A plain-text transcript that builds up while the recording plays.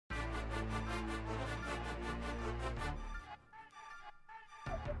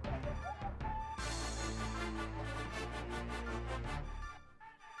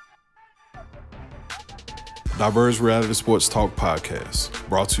Diverge Reality Sports Talk Podcast,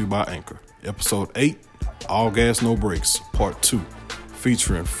 brought to you by Anchor. Episode 8, All Gas No Brakes, Part 2,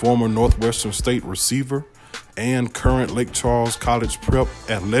 featuring former Northwestern State receiver and current Lake Charles College Prep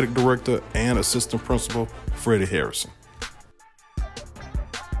athletic director and assistant principal, Freddie Harrison.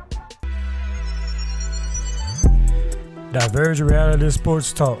 Diverge Reality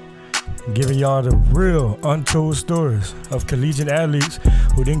Sports Talk, giving y'all the real untold stories of collegiate athletes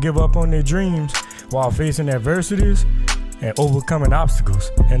who didn't give up on their dreams while facing adversities and overcoming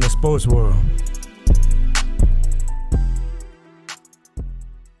obstacles in the sports world.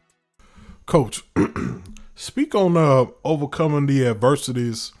 Coach, speak on overcoming the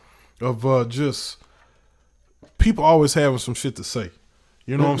adversities of just people always having some shit to say.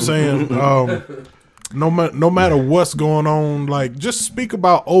 You know what I'm saying? No matter what's going on, like, just speak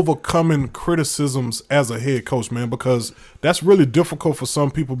about overcoming criticisms as a head coach, man, because that's really difficult for some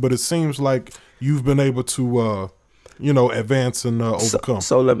people, but it seems like you've been able to, advance and overcome.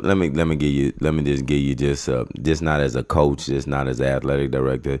 So let me just give you just not as a coach, just not as an athletic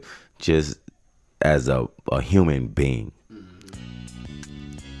director, just as a human being.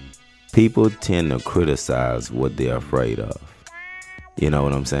 People tend to criticize what they're afraid of. You know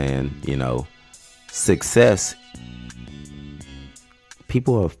what I'm saying? Success,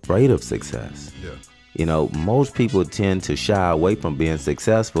 people are afraid of success. Yeah. Most people tend to shy away from being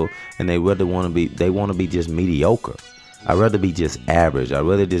successful, and they want to be just mediocre. I'd rather be just average. I'd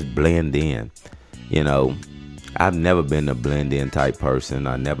rather just blend in. I've never been a blend in type person.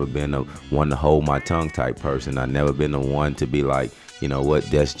 I've never been a one to hold my tongue type person. I've never been the one to be like,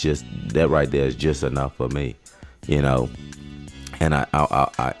 that right there is just enough for me. And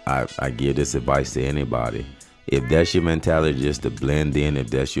I give this advice to anybody. If that's your mentality, just to blend in,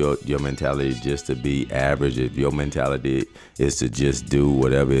 if that's your mentality just to be average, if your mentality is to just do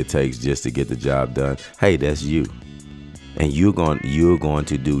whatever it takes just to get the job done, hey, that's you. And you're going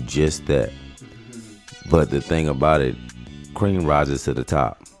to do just that. But the thing about it, cream rises to the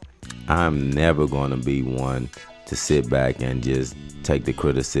top. I'm never going to be one to sit back and just take the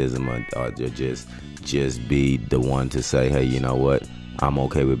criticism or just be the one to say, hey, you know what? I'm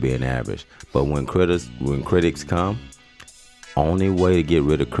okay with being average. But when critics come, only way to get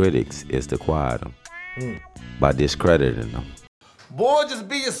rid of critics is to quiet them by discrediting them. Boy, just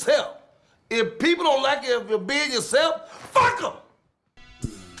be yourself. If people don't like it if you're being yourself, fuck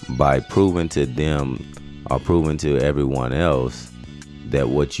them. By proving to them or proving to everyone else that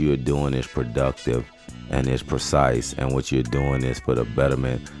what you're doing is productive and is precise, and what you're doing is for the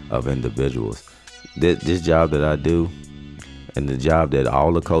betterment of individuals. This job that I do, and the job that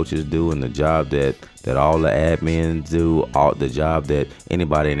all the coaches do, and the job that all the admins do, the job that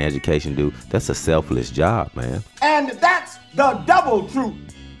anybody in education do, that's a selfless job, man. And that's the double truth.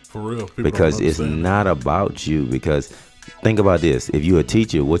 For real. Because it's not about you. Because think about this. If you're a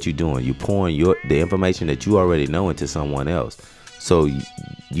teacher, what you doing? You pouring the information that you already know into someone else. So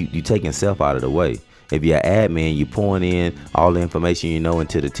you taking self out of the way. If you're an admin, you're pouring in all the information you know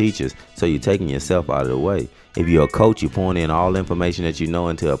into the teachers, so you're taking yourself out of the way. If you're a coach, you're pouring in all the information that you know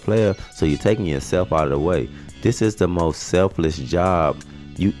into a player, so you're taking yourself out of the way. This is the most selfless job.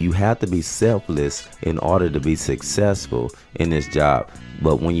 You have to be selfless in order to be successful in this job.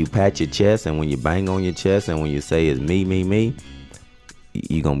 But when you pat your chest and when you bang on your chest and when you say it's me,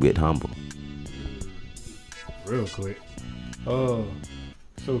 you're going to get humble. Real quick.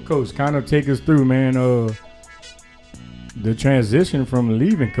 So, Coach, kind of take us through, man, the transition from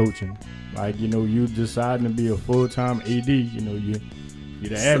leaving coaching. Like, you deciding to be a full-time AD, you're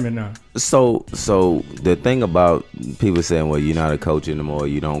the admin now. So the thing about people saying, well, you're not a coach anymore,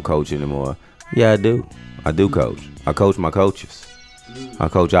 you don't coach anymore. Yeah, I do. I do coach. I coach my coaches. I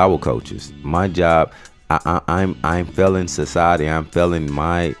coach our coaches. My job, I'm failing society. I'm failing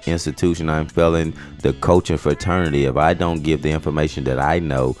my institution. I'm failing the coaching fraternity if I don't give the information that I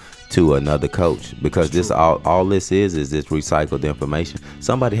know to another coach, because this all this is this recycled information.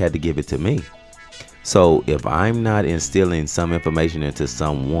 Somebody had to give it to me. So if I'm not instilling some information into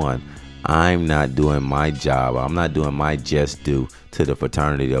someone, I'm not doing my job. I'm not doing my just due to the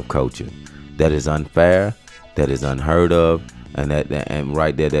fraternity of coaching. That is unfair. That is unheard of, and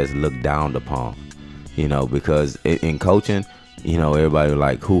right there, that's looked down upon. Because in coaching, everybody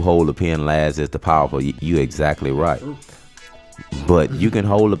like, who hold the pen last is the powerful. You exactly right. But you can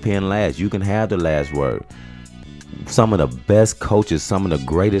hold the pen last. You can have the last word. Some of the best coaches, some of the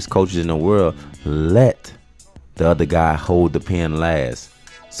greatest coaches in the world, let the other guy hold the pen last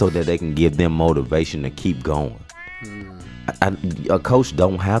so that they can give them motivation to keep going. A coach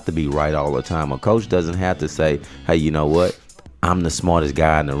don't have to be right all the time. A coach doesn't have to say, hey, you know what? I'm the smartest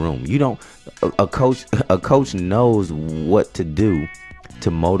guy in the room. You don't. A coach knows what to do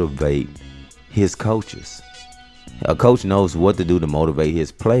to motivate his coaches. A coach knows what to do to motivate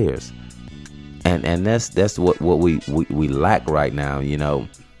his players, and that's what we lack right now. You know,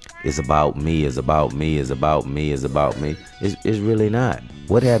 it's about me. It's about me. It's about me. It's about me. It's really not.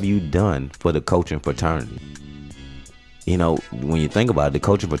 What have you done for the coaching fraternity? You know, when you think about it, the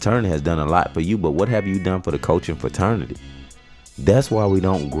coaching fraternity has done a lot for you, but what have you done for the coaching fraternity? That's why we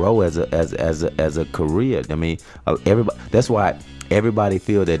don't grow as a career. I mean, everybody. That's why everybody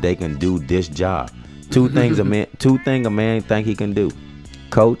feel that they can do this job. Two things a man think he can do: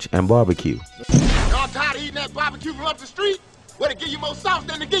 coach and barbecue. Y'all tired of eating that barbecue from up the street? Where to give you more sauce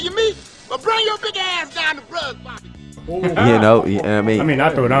than to give you meat? But bring your big ass down to Bruh's barbecue. You know, I mean, I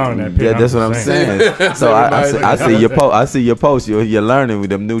throw down on that pig. Yeah, that's what I'm saying. So I see your post. I see your post. You're learning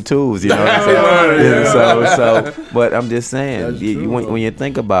with them new tools. You know what I'm saying? So, but I'm just saying, when you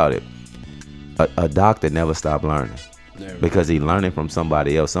think about it, a doctor never stopped learning because he's learning from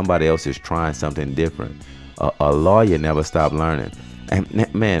somebody else. Somebody else is trying something different. A lawyer never stopped learning.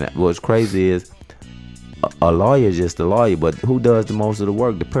 And man, what's crazy is a lawyer is just a lawyer, but who does the most of the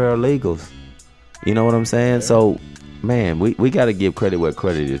work? The paralegals. You know what I'm saying? Yeah. So, man, we got to give credit where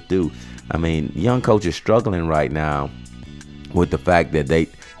credit is due. I mean, young coaches struggling right now with the fact that they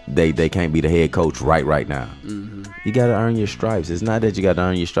can't be the head coach right now. Mm-hmm. You got to earn your stripes. It's not that you got to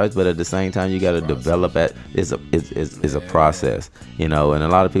earn your stripes, but at the same time, you got to develop it. It's a process, you know. And a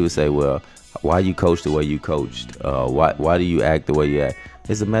lot of people say, well, why you coach the way you coached? Why do you act the way you act?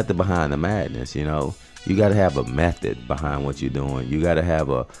 It's a method behind the madness, you know. You got to have a method behind what you're doing. You got to have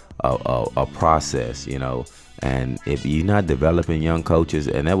a process, you know. And if you're not developing young coaches,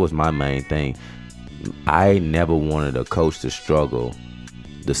 and that was my main thing, I never wanted a coach to struggle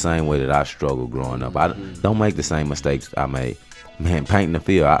the same way that I struggled growing up. I don't make the same mistakes I made. Man, painting the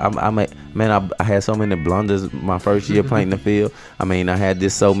field. I had so many blunders my first year painting the field. I mean, I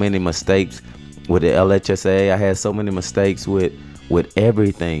had so many mistakes with the LHSA. I had so many mistakes with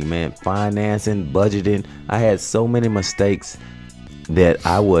everything, man. Financing, budgeting. I had so many mistakes that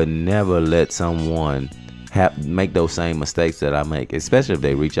I would never let someone make those same mistakes that I make, especially if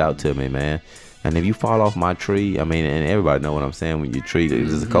they reach out to me, man. And if you fall off my tree, I mean, and everybody know what I'm saying when you treat it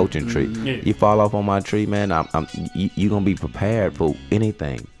as a coaching tree. Yeah. You fall off on my tree, man. You gonna be prepared for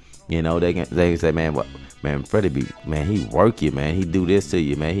anything. You know, they can say, man, Freddie he work you, man. He do this to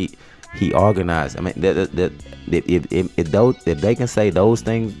you, man. He organized. I mean, if they can say those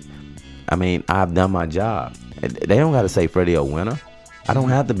things, I mean, I've done my job. They don't got to say Freddie a winner. I don't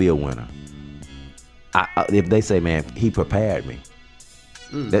have to be a winner. If they say, man, he prepared me.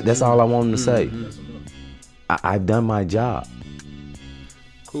 That's all I want them to say. I've done my job.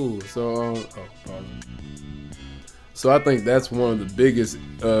 Cool. So, so I think that's one of the biggest.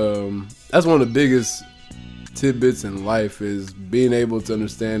 That's one of the biggest tidbits in life is being able to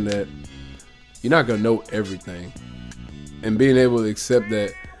understand that you're not gonna know everything, and being able to accept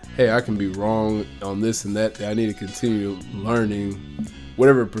that, hey, I can be wrong on this and that. I need to continue learning,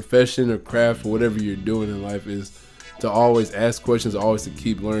 whatever profession or craft or whatever you're doing in life is. To always ask questions, always to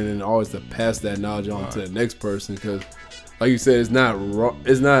keep learning, and always to pass that knowledge on to the next person. Because, like you said, it's not wrong.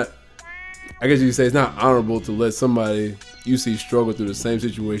 It's not. I guess you could say it's not honorable to let somebody you see struggle through the same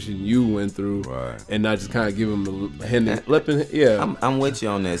situation you went through, and not just kind of give them a hand. Yeah, I'm with you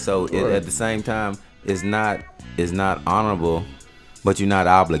on that. So at the same time, it's not honorable, but you're not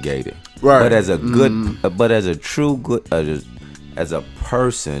obligated. Right. But as a good, but as a true good, as a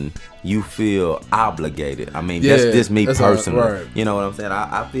person, you feel obligated. I mean, that's just me personally. Right. You know what I'm saying?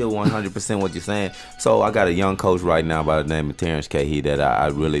 I feel 100% what you're saying. So I got a young coach right now by the name of Terrence Cahy that I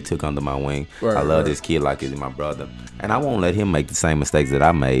really took under my wing. Right, I love this kid like he's my brother. And I won't let him make the same mistakes that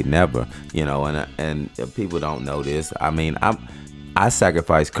I made, never. You know, and people don't know this. I mean, I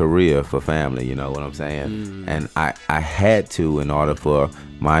sacrificed career for family, you know what I'm saying? And I had to in order for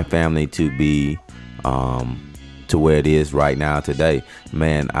my family to be to where it is right now today.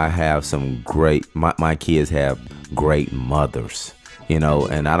 Man, I have some great, my kids have great mothers, you know,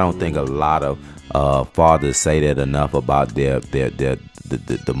 and I don't think a lot of fathers say that enough about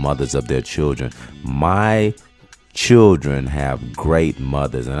the mothers of their children. My children have great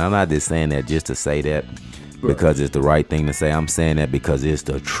mothers, and I'm not just saying that just to say that because it's the right thing to say. I'm saying that because it's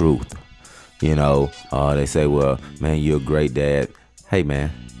the truth. You know, they say, well, man, you're a great dad. Hey,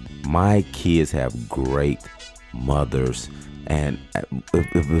 man, my kids have great mothers, and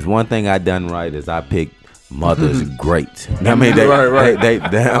if there's one thing I done right is I picked mothers great. I mean,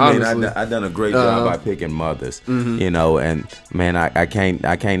 I done a great job by picking mothers, you know. And man, I can't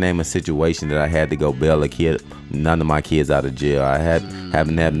name a situation that I had to go bail a kid, none of my kids out of jail. I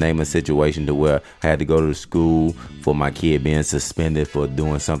haven't named a situation to where I had to go to the school for my kid being suspended for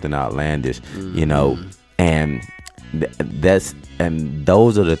doing something outlandish, you know. And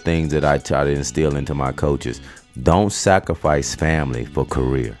those are the things that I try to instill into my coaches. Don't sacrifice family for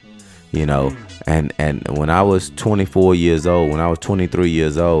career, you know. And when I was 24 years old, when I was 23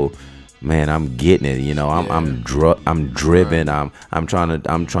 years old, man, I'm getting it. You know, I'm driven. I'm trying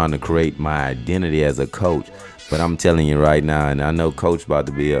to create my identity as a coach. But I'm telling you right now, and I know Coach about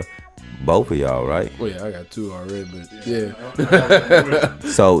to be both of y'all, right? Well, yeah, I got 2 already, but yeah.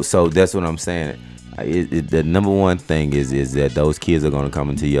 So that's what I'm saying. The number one thing is that those kids are going to come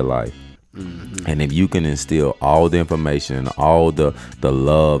into your life. And if you can instill all the information and all the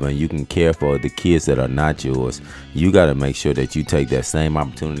love, and you can care for the kids that are not yours, you got to make sure that you take that same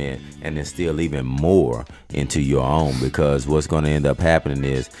opportunity and instill even more into your own, because what's going to end up happening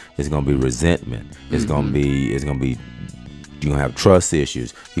is it's going to be resentment. It's going to be you're going to have trust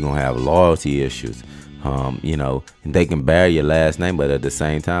issues. You're going to have loyalty issues. You know, they can bear your last name, but at the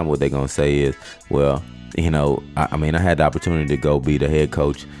same time, what they're going to say is, well, you know, I mean, I had the opportunity to go be the head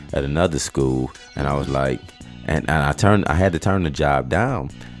coach at another school, and I was like, and I had to turn the job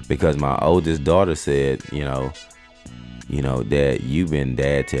down because my oldest daughter said, you know, Dad, you've been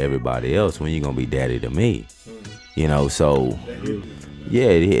dad to everybody else. When you gonna be daddy to me? You know, so yeah,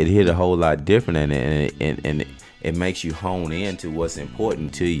 it hit a whole lot different, and it makes you hone in to what's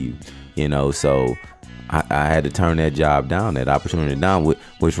important to you. You know, so I had to turn that job down, that opportunity down,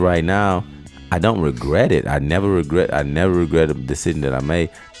 which right now, I don't regret it. I never regret the decision that I made.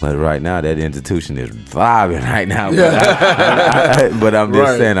 But right now, that institution is vibing right now. But I'm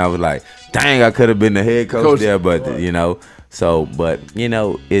just saying, I was like, dang, I could have been the head coach there. But you know, but you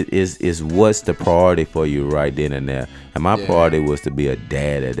know, it is what's the priority for you right then and there. And my priority was to be a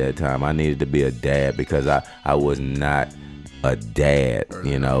dad at that time. I needed to be a dad because I was not a dad.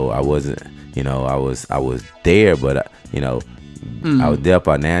 You know, I wasn't. You know, I was there, but you know. I was there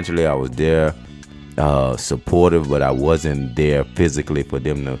financially. I was there supportive, but I wasn't there physically for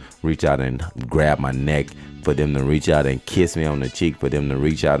them to reach out and grab my neck, for them to reach out and kiss me on the cheek, for them to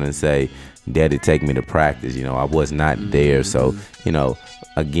reach out and say, Daddy, take me to practice. You know, I was not there. So, you know,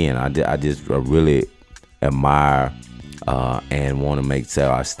 again, I just really admire and want to make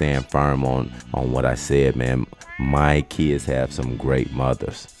sure I stand firm on what I said, man. My kids have some great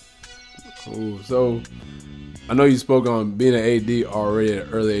mothers. Cool. So, I know you spoke on being an AD already at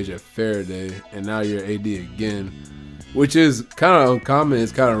an early age at Faraday, and now you're an AD again, which is kind of uncommon.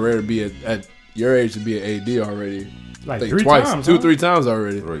 It's kind of rare to be at your age to be an AD already. Like twice, times, 2-3 times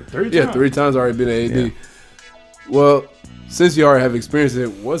already. Three times. 3 times already been an AD. Yeah. Well, since you already have experienced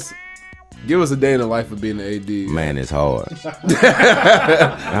it, give us a day in the life of being an AD. Man, it's hard.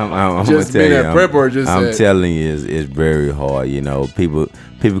 I'm just being at prep, or just I'm telling you, it's very hard. You know, people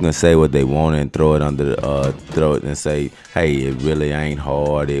can say what they want and throw it under the throat and say, hey, it really ain't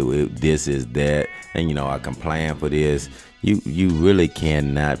hard. This is that, and you know, I can plan for this. You really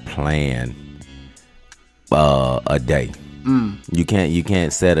cannot plan a day. You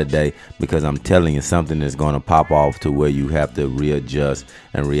can't set a day, because I'm telling you, something is going to pop off to where you have to readjust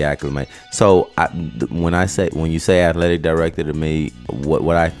and reacclimate. So when you say athletic director to me,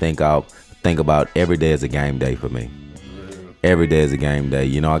 what I think about every day is a game day for me. Every day is a game day.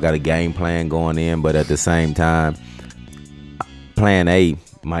 You know, I got a game plan going in, but at the same time, plan A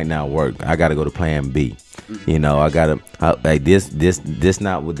might not work. I got to go to plan B. You know, I gotta this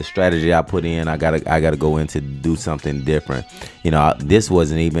not with the strategy I put in. I gotta go in to do something different. You know, I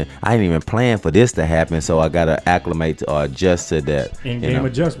didn't even plan for this to happen, so I gotta acclimate or adjust to that. In-game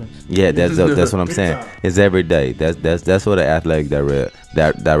adjustments. Yeah, that's what I'm saying. It's every day. That's what an athletic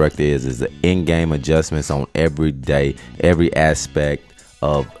director is the in-game adjustments on every day, every aspect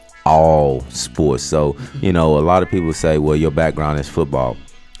of all sports. So, you know, a lot of people say, well, your background is football.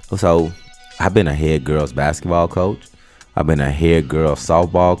 So I've been a head girls basketball coach. I've been a head girls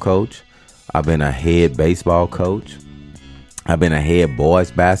softball coach. I've been a head baseball coach. I've been a head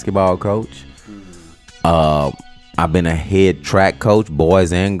boys basketball coach. I've been a head track coach,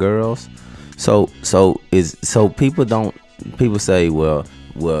 boys and girls. So people say, well,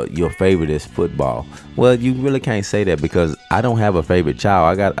 your favorite is football. Well, you really can't say that, because I don't have a favorite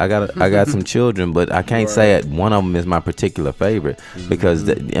child. I got some children, but I can't say that one of them is my particular favorite, because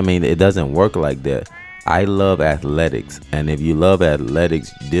it doesn't work like that. I love athletics, and if you love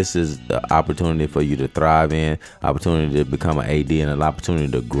athletics, this is the opportunity for you to thrive in, opportunity to become an AD, and an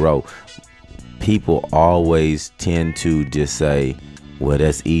opportunity to grow. people always tend to just say, well,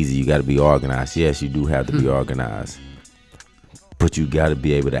 that's easy. You got to be organized. Yes, you do have to be organized. But you got to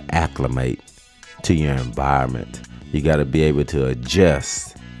be able to acclimate to your environment. You got to be able to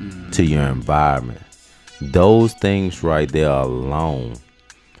adjust to your environment. Those things right there alone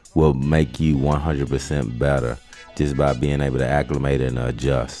will make you 100% better just by being able to acclimate and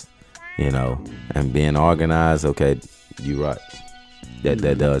adjust, you know. And being organized, okay, you're right.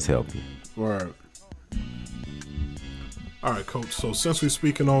 That does help you. Right. All right, Coach. So since we're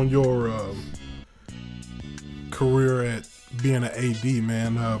speaking on your career at being an AD,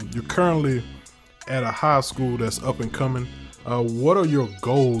 man, you're currently at a high school that's up and coming. What are your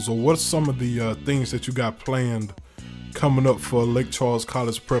goals, or what's some of the things that you got planned coming up for Lake Charles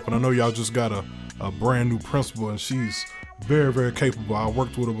College Prep? And I know y'all just got a brand new principal, and she's very, very capable. I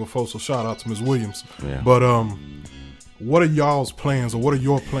worked with her before, so shout out to Ms. Williams. Yeah. But what are y'all's plans, or what are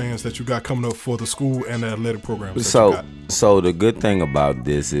your plans that you got coming up for the school and the athletic programs? So the good thing about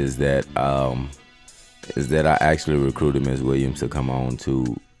this is that I actually recruited Ms. Williams to come on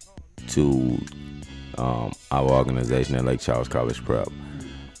to our organization at Lake Charles College Prep.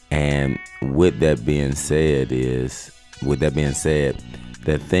 And with that being said,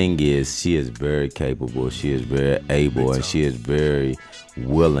 the thing is, she is very capable, she is very able, and she is very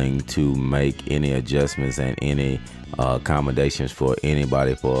willing to make any adjustments and any accommodations for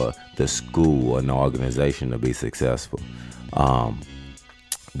anybody for the school or an organization to be successful.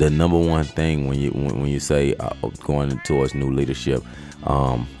 The number one thing when you say going towards new leadership,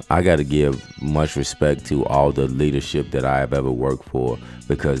 I got to give much respect to all the leadership that I have ever worked for,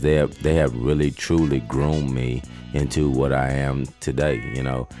 because they have really truly groomed me into what I am today. You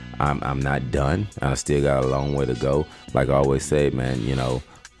know, I'm not done. I still got a long way to go. Like I always say, man, you know,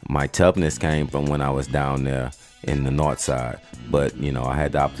 my toughness came from when I was down there in the north side, but you know, I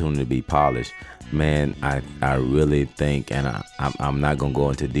had the opportunity to be polished. Man, I really think, and I'm not gonna go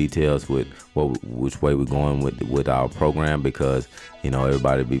into details with which way we're going with our program, because you know, we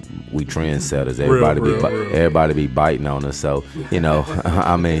trendsetters. Everybody be biting on us. So you know,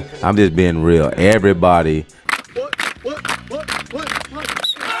 I mean, I'm just being real. Everybody.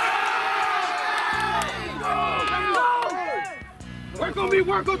 Work on me,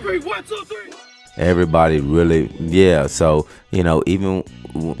 work on 3, 1, 2, 3. Everybody really, yeah. So you know, even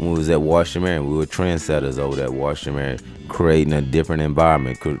when we was at Washington Marion, we were trendsetters over there at Washington Marion, creating a different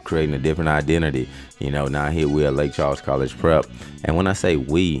environment, creating a different identity. You know, now here we are at Lake Charles College Prep, and when I say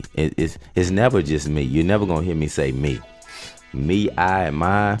we, it's never just me. You're never gonna hear me say me, I, and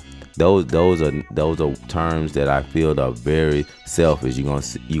my. Those are terms that I feel are very selfish. You're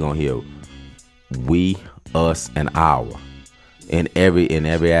gonna hear we, us, and our in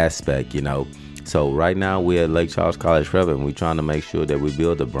every aspect. You know. So right now we're at Lake Charles College Prep, and we're trying to make sure that we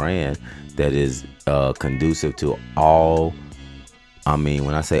build a brand that is conducive to all. I mean,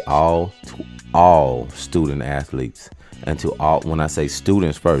 when I say all, to all student athletes, and to all. When I say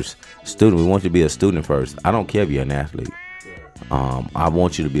students first, we want you to be a student first. I don't care if you're an athlete. I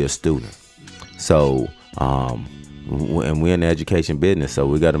want you to be a student. So, and we're in the education business, so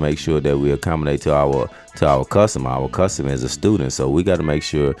we got to make sure that we accommodate to our customer. Our customer is a student, so we got to make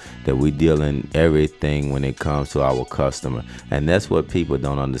sure that we deal in everything when it comes to our customer. And that's what people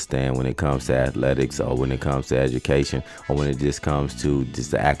don't understand when it comes to athletics, or when it comes to education, or when it just comes to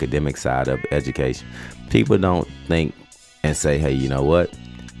just the academic side of education. People don't think and say, hey, you know what?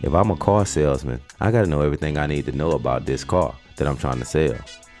 If I'm a car salesman, I got to know everything I need to know about this car that I'm trying to sell.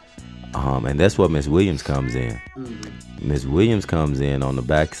 And that's what Ms. Williams comes in. Ms. Williams comes in on the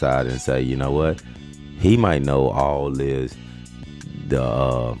backside and say, you know what? He might know all this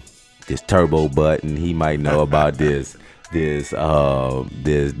turbo button. He might know about these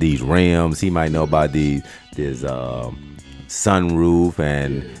rims. He might know about this sunroof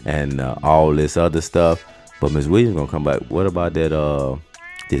and all this other stuff. But Ms. Williams gonna come back. What about that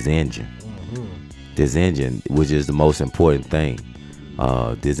this engine? This engine, which is the most important thing.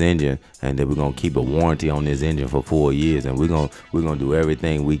 This engine, and then we're gonna keep a warranty on this engine for 4 years, and we're gonna do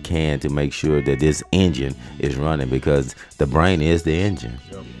everything we can to make sure that this engine is running, because the brain is the engine.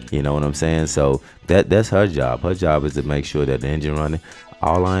 You know what I'm saying? So that's her job. Her job is to make sure that the engine running.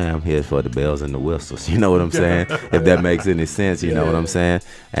 All I am here for the bells and the whistles. You know what I'm saying? If that makes any sense, you know what I'm saying?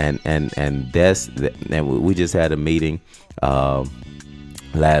 And we just had a meeting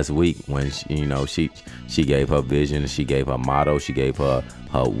last week when she gave her vision, she gave her motto, she gave her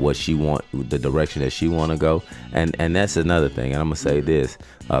what she want, the direction that she want to go, and that's another thing. And I'm gonna say this: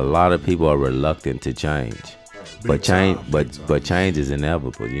 a lot of people are reluctant to change, but change is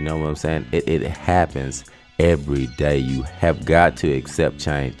inevitable. You know what I'm saying? It happens every day. You have got to accept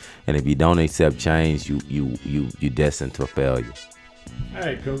change, and if you don't accept change, you destined to failure. All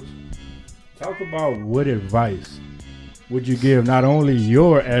right, Coach. Talk about what advice would you give not only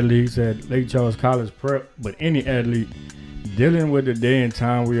your athletes at Lake Charles College Prep, but any athlete dealing with the day and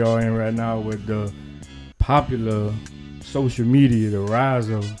time we are in right now with the popular social media, the rise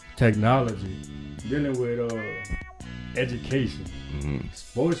of technology, dealing with education,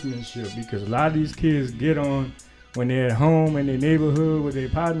 sportsmanship, because a lot of these kids get on when they're at home in their neighborhood with their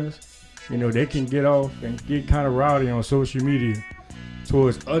partners. You know, they can get off and get kind of rowdy on social media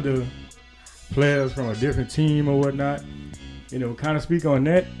towards other players from a different team or whatnot. You know, kind of speak on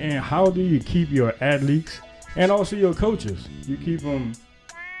that, and how do you keep your athletes and also your coaches? You keep them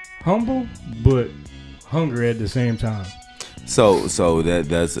humble but hungry at the same time. So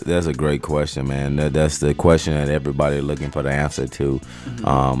that's a great question, man. That's the question that everybody looking for the answer to.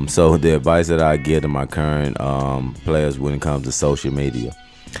 So the advice that I give to my current players when it comes to social media,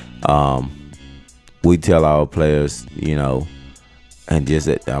 we tell our players, you know, and just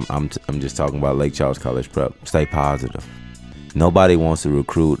I'm just talking about Lake Charles College Prep, stay positive. Nobody wants to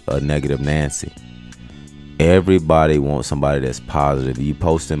recruit a negative Nancy. Everybody wants somebody that's positive. If you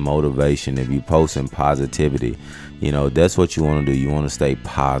posting motivation, if you posting positivity, you know, that's what you want to do. You want to stay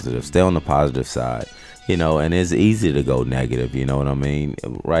positive. Stay on the positive side. You know, and it's easy to go negative. You know what I mean?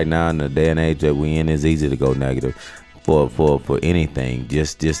 Right now in the day and age that we in, it's easy to go negative for anything.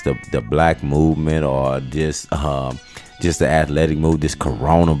 Just the black movement, or just the athletic move, this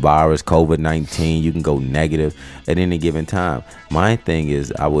coronavirus, COVID-19, you can go negative at any given time. My thing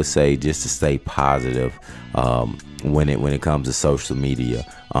is, I would say, just to stay positive when it comes to social media,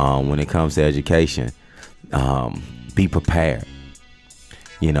 when it comes to education. Be prepared.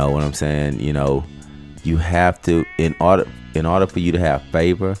 You know what I'm saying? You know, you have to, in order for you to have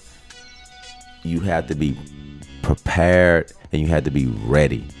favor, you have to be prepared and you have to be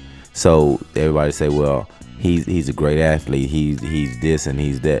ready. So everybody say, well, he's a great athlete, he's this and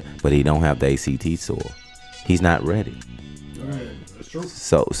he's that, but he don't have the ACT score. He's not ready. Right. That's true.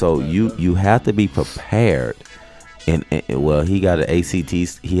 So you have to be prepared. And well, he got an ACT.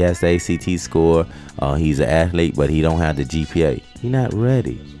 He has the ACT score. He's an athlete, but he don't have the GPA. He not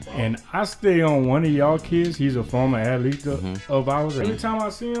ready. And I stay on one of y'all kids. He's a former athlete of ours. Every time I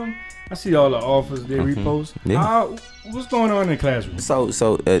see him, I see all the offers they repost. Yeah. What's going on in the classroom?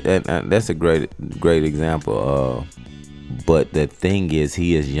 So and that's a great example. But the thing is,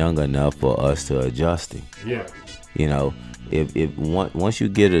 he is young enough for us to adjust him. Yeah. You know, if once you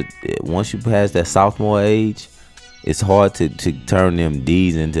pass that sophomore age, it's hard to turn them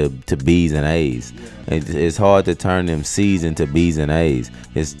D's into B's and A's. It's hard to turn them C's into B's and A's.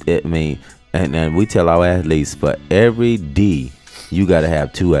 And we tell our athletes, for every D, you got to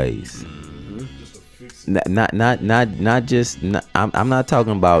have 2 A's. Not just. I'm not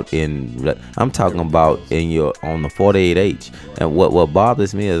talking about I'm talking about on the 48H. And what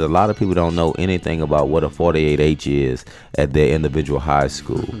bothers me is a lot of people don't know anything about what a 48H is at their individual high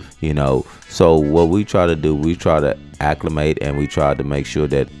school. You know, so what we try to do, we try to acclimate and we try to make sure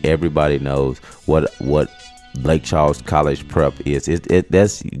that everybody knows what Lake Charles College Prep is.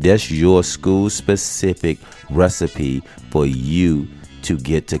 That's your school specific recipe for you to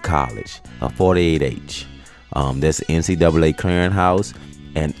get to college. A 48H. That's NCAA clearinghouse,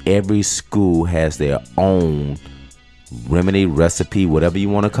 and every school has their own remedy, recipe, whatever you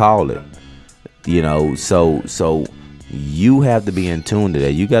want to call it. You know, so you have to be in tune to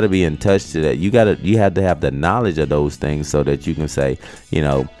that. You got to be in touch to that. You have to have the knowledge of those things so that you can say, you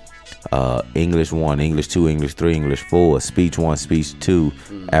know, English 1, English 2, English 3, English 4, speech 1, speech 2,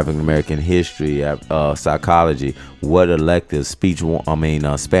 African American history, psychology, what electives, speech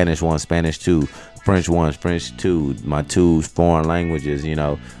 1, Spanish 1, Spanish 2, French 1, French 2, my 2 foreign languages. You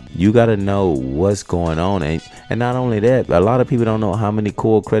know, you got to know what's going on, and not only that, a lot of people don't know how many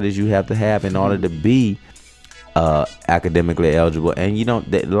core credits you have to have in order to be academically eligible, and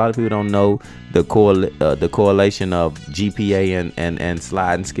a lot of people don't know the correlation of GPA and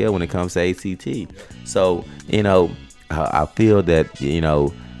sliding scale when it comes to ACT. So you know, I feel that, you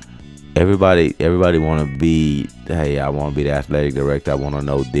know, everybody want to be, hey, I want to be the athletic director, I want to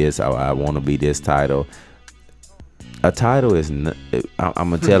know this, I want to be this title. A title is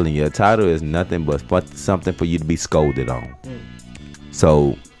I'm telling you, a title is nothing but something for you to be scolded on.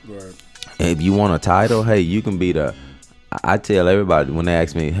 So if you want a title, hey, you can be I tell everybody when they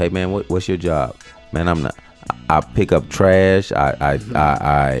ask me, hey man, what's your job? Man, I pick up trash,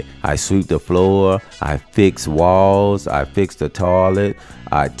 I sweep the floor, I fix walls, I fix the toilet,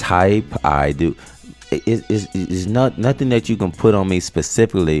 I type, I do. It's not nothing that you can put on me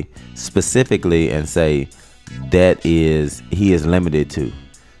specifically and say, he is limited to.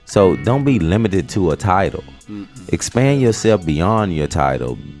 So don't be limited to a title. Expand yourself beyond your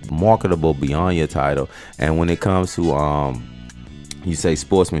title, marketable beyond your title. And when it comes to you say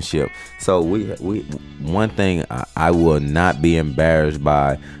sportsmanship. So we one thing I will not be embarrassed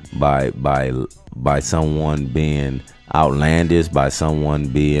by someone being outlandish, by someone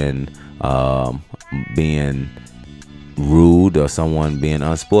being rude, or someone being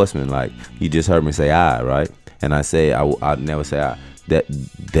unsportsmanlike. You just heard me say I, right? And I say I never say I.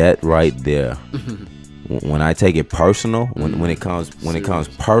 That right there. When I take it personal, when it comes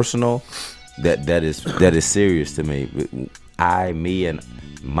personal, that is serious to me. I, me, and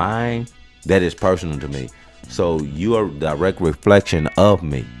mine, that is personal to me. So you are a direct reflection of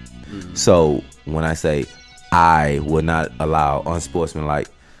me. So when I say I would not allow unsportsmanlike,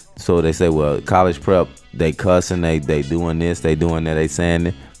 so they say, well, college prep, they cussing, they doing this, they doing that, they saying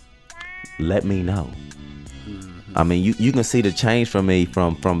it. Let me know. I mean, you can see the change from me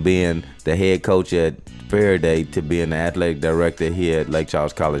from being the head coach at Faraday to being the athletic director here at Lake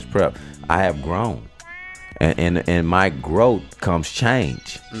Charles College Prep. I have grown. And my growth comes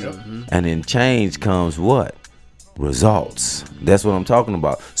change. And in change comes what? Results. That's what I'm talking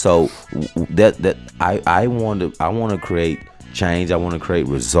about. So that I want to create change. I want to create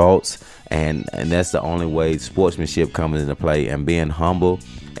results, and that's the only way sportsmanship comes into play, and being humble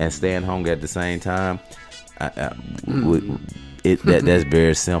and staying hungry at the same time. That's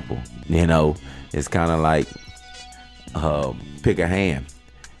very simple. You know, it's kind of like pick a hand.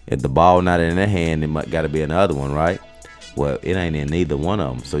 If the ball not in their hand, it got to be another one, right? Well, it ain't in neither one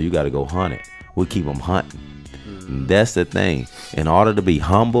of them, so you got to go hunt it. We keep them hunting. That's the thing. In order to be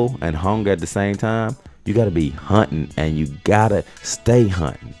humble and hungry at the same time, you got to be hunting, and you got to stay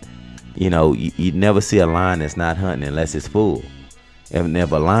hunting. You know, you never see a lion that's not hunting unless it's full. And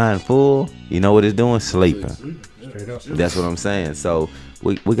if a lion full, you know what it's doing? Sleeping. That's what I'm saying. So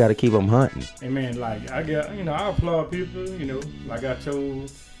we got to keep them hunting. Hey man, like I applaud people. You know, like I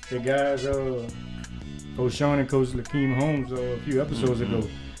told the guys, Coach Sean and Coach Lakeem Holmes a few episodes ago.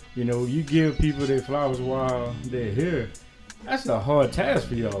 You know, you give people their flowers while they're here. That's a hard task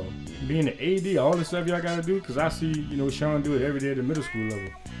for y'all. Being an AD, all the stuff y'all got to do, because I see, you know, Sean do it every day at the middle school level.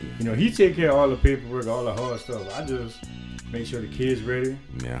 You know, he take care of all the paperwork, all the hard stuff. I just make sure the kids ready.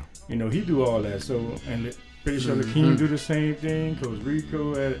 Yeah. You know, he do all that. So, and pretty sure Lakeem do the same thing. Coach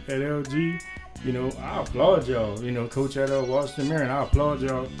Rico at LG. You know, I applaud y'all. You know, Coach at Washington Marion, I applaud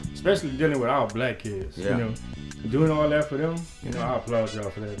y'all, especially dealing with our black kids. Yeah. You know, doing all that for them. You know, I applaud y'all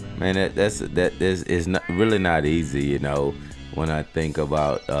for that, man. Man, that is not really not easy. You know, when I think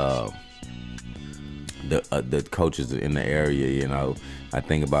about the coaches in the area, you know, I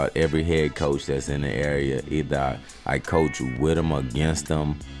think about every head coach that's in the area. Either I coach with them, against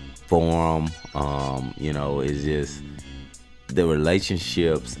them, for them. You know, it's just the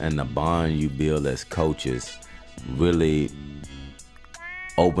relationships and the bond you build as coaches really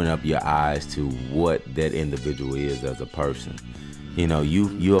open up your eyes to what that individual is as a person. You know,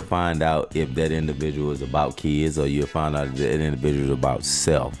 you'll find out if that individual is about kids, or you'll find out if that individual is about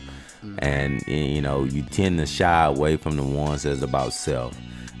self. And, you know, you tend to shy away from the ones that's about self,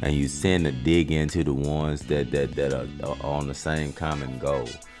 and you tend to dig into the ones that are on the same common goal.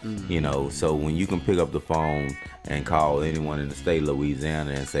 You know, so when you can pick up the phone and call anyone in the state of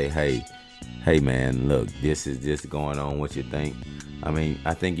Louisiana and say, hey man, look, this is just going on, what you think? I mean,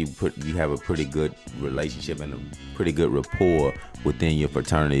 I think you have a pretty good relationship and a pretty good rapport within your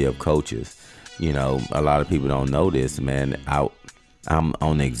fraternity of coaches. You know, a lot of people don't know this, man. I'm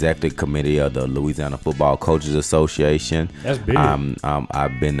on the executive committee of the Louisiana Football Coaches Association. That's big.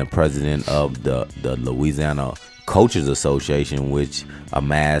 I've been the president of the Louisiana Coaches Association, which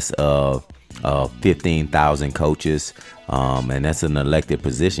amassed 15,000 coaches, and that's an elected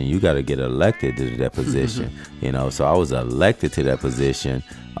position. You got to get elected to that position. You know, so I was elected to that position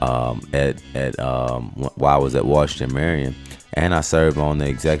while I was at Washington Marion, and I served on the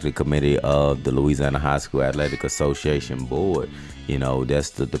executive committee of the Louisiana High School Athletic Association board. You know,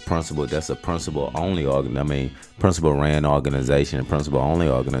 that's the principal. That's a principal only principal ran organization, and principal only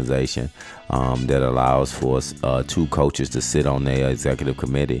organization that allows for two coaches to sit on their executive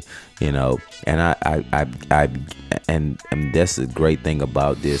committee. You know, and and that's the great thing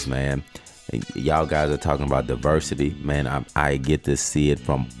about this, man. Y'all guys are talking about diversity, man. I get to see it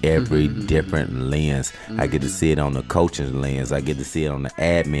from every different lens. I get to see it on the coaching lens. I get to see it on the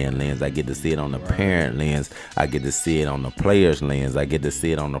admin lens. I get to see it on the parent lens. I get to see it on the players lens. I get to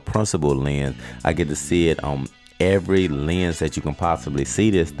see it on the principal lens. I get to see it on every lens that you can possibly see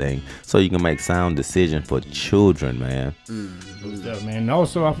this thing, so you can make sound decisions for children, man. Yeah, man. And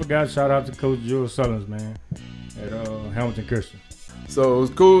also, I forgot, shout out to Coach Jules Sullins, man, at Hamilton Christian. So it was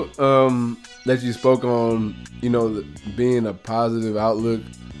cool that you spoke on, being a positive outlook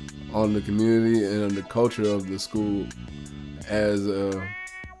on the community and on the culture of the school as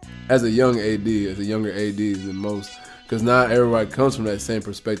a young AD, as a younger AD than most. Because not everybody comes from that same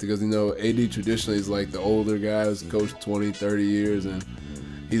perspective. Because, AD traditionally is like the older guy who's coached 20, 30 years, and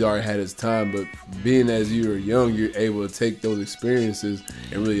he's already had his time. But being as you're young, you're able to take those experiences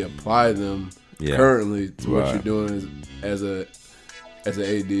and really apply them currently to what you're doing as an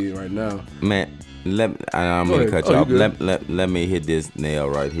AD right now. Man, I'm going to cut you off. Let me hit this nail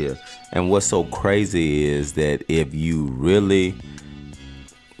right here. And what's so crazy is that if you really,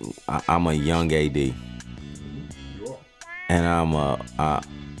 I'm a young AD. And I'm a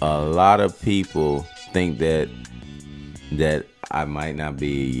lot of people think that I might not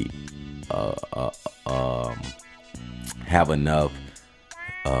be have enough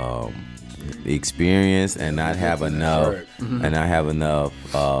experience and not have enough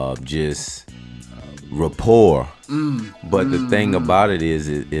just rapport. But the thing about it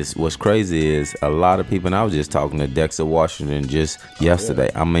is what's crazy is a lot of people, and I was just talking to Dexter Washington just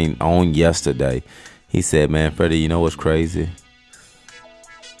yesterday. I mean, on yesterday. He said, man, Freddie, you know what's crazy?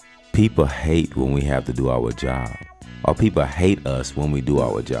 People hate when we have to do our job. Or people hate us when we do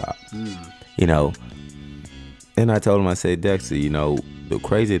our job. And I told him, I said, Dexter, the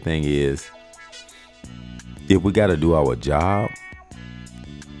crazy thing is, if we got to do our job,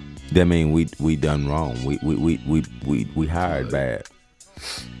 that means we done wrong. We hired bad.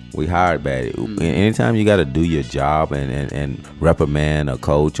 We hired bad. Anytime you got to do your job and reprimand a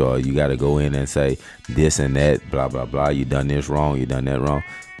coach, or you got to go in and say this and that, blah, blah, blah, you done this wrong, you done that wrong,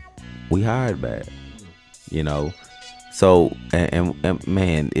 we hired bad, So, and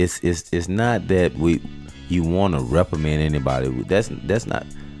man, it's not that you want to reprimand anybody. That's not.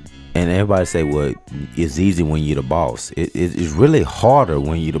 And everybody say, well, it's easy when you're the boss. It's really harder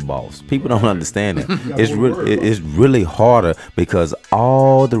when you're the boss. People don't understand that. It's really harder because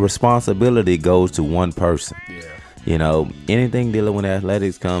all the responsibility goes to one person. Yeah. Anything dealing with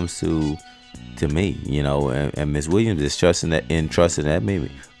athletics comes to me. And Miss Williams is entrusting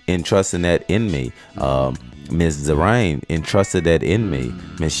that in me. Ms. Zarain entrusted that in me.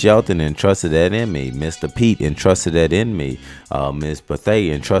 Ms. Shelton entrusted that in me. Mr. Pete entrusted that in me. Ms. Bethay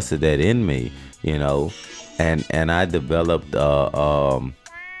entrusted that in me. And I developed a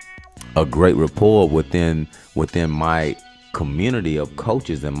great rapport within my community of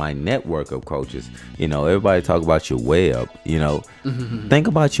coaches and my network of coaches. Everybody talk about your web. Think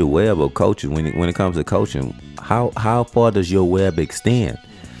about your web of coaches when it comes to coaching. How far does your web extend?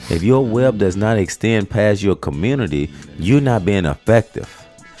 If your web does not extend past your community, you're not being effective.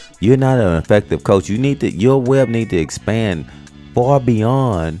 You're not an effective coach. Your web need to expand far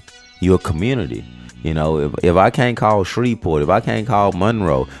beyond your community. If I can't call Shreveport, if I can't call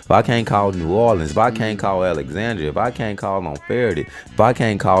Monroe, if I can't call New Orleans, if I can't call Alexandria, if I can't call on Faraday, if I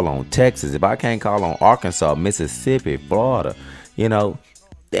can't call on Texas, if I can't call on Arkansas, Mississippi, Florida, I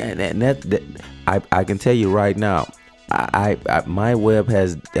can tell you right now, my web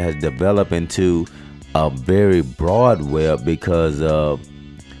has developed into a very broad web because of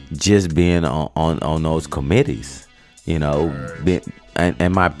just being on those committees,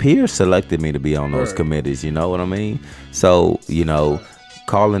 and my peers selected me to be on those committees. You know what I mean? So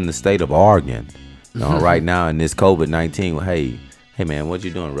calling the state of Oregon, right now in this COVID-19, hey man, what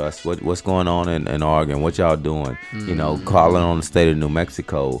you doing, Russ? What's going on in Oregon? What y'all doing? Calling on the state of New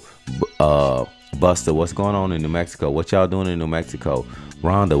Mexico. Buster, what's going on in New Mexico? What y'all doing in New Mexico?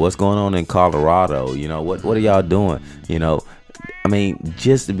 Rhonda, what's going on in Colorado? What are y'all doing?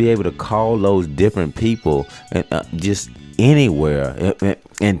 Just to be able to call those different people and just anywhere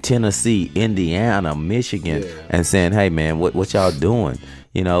in Tennessee, Indiana, Michigan, and saying, hey man, what y'all doing?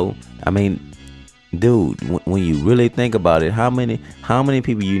 Dude, when you really think about it, how many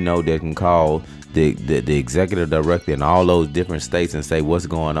people that can call the executive director in all those different states and say what's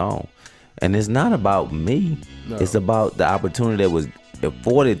going on? And it's not about me. No. It's about the opportunity that was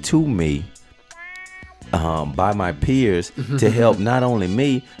afforded to me by my peers to help not only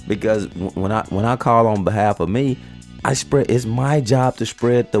me, because when I call on behalf of me, it's my job to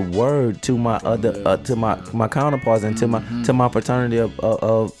spread the word to my other to my counterparts and to my fraternity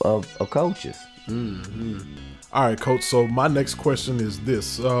of coaches. All right, Coach. So my next question is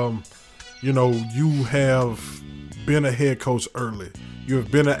this: you have been a head coach early. You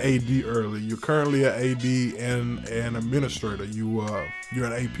have been an AD early. You're currently an AD and an administrator. You're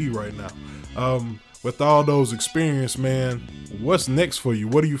an AP right now. with all those experience, man, what's next for you?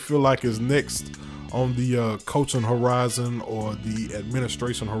 What do you feel like is next on the coaching horizon or the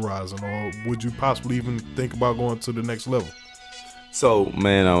administration horizon, or would you possibly even think about going to the next level? So,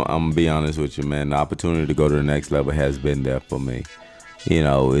 man, I'm gonna be honest with you, man. The opportunity to go to the next level has been there for me. You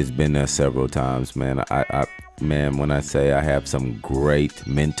know, it's been there several times, man. Man, when I say I have some great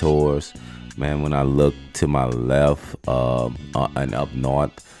mentors, man, when I look to my left and up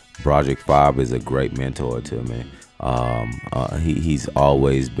north, Broderick Favre is a great mentor to me. He's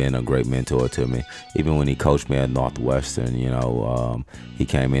always been a great mentor to me. Even when he coached me at Northwestern, you know, he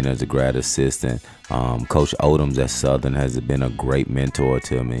came in as a grad assistant. Coach Odoms at Southern has been a great mentor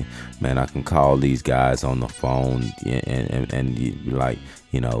to me. Man, I can call these guys on the phone and be like,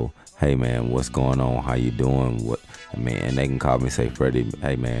 you know, hey man, what's going on? How you doing? And they can call me and say, Freddie,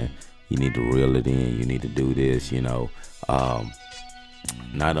 hey man, you need to reel it in. You need to do this, you know.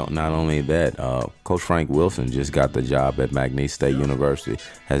 Not only that, Coach Frank Wilson just got the job at McNeese State University,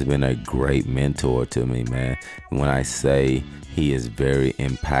 has been a great mentor to me, man. When I say he is very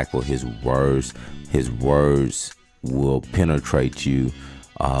impactful, his words will penetrate you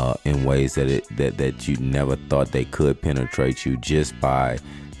in ways that you never thought they could penetrate you, just by,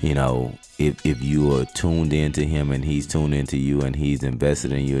 you know, if you are tuned into him and he's tuned into you and he's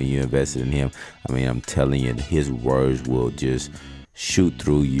invested in you and you invested in him. I mean, I'm telling you, his words will just shoot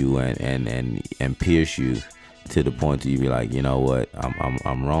through you and pierce you to the point that you be like, you know what,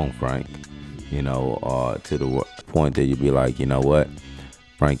 I'm wrong, Frank. You know, to the point that you be like, you know what,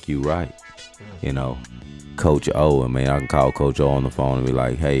 Frank, you right. You know, Coach O, I mean, I can call Coach O on the phone and be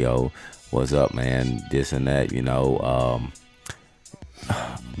like, hey, O, what's up, man? This and that, you know.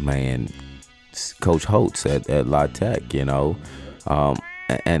 Man, Coach Holtz at La Tech, you know.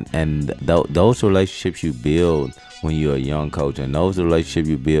 Those relationships you build when you're a young coach, and those relationships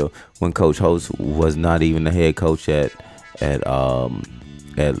you build when Coach Holtz was not even the head coach at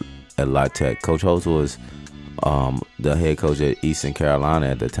La Tech. Coach Holtz was the head coach at Eastern Carolina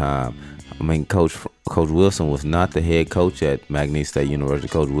at the time. I mean, Coach Wilson was not the head coach at McNeese State University.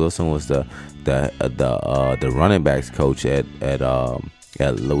 Coach Wilson was the running backs coach at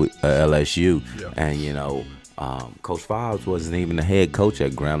LSU, yeah. And you know, Coach Favre wasn't even the head coach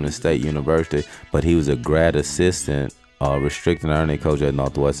at Grambling State University, but he was a grad assistant, restricted learning coach at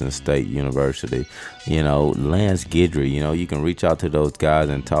Northwestern State University. You know, Lance Guidry, you know, you can reach out to those guys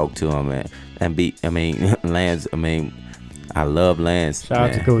and talk to them Lance, I love Lance. Shout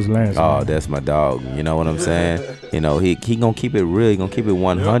out to Coach Lance. Oh, man. That's my dog. You know what I'm saying? You know, he gonna keep it real. He gonna keep it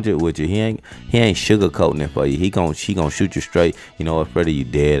 100 with you. He ain't sugarcoating it for you. He gonna shoot you straight. You know what, Freddie? You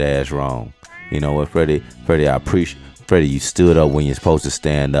dead ass wrong. You know what, Freddie? I appreciate Freddie. You stood up when you're supposed to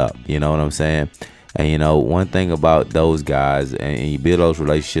stand up. You know what I'm saying? And you know, one thing about those guys, and you build those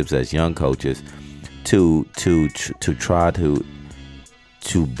relationships as young coaches, to try to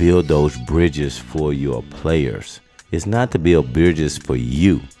build those bridges for your players. It's not to build bridges for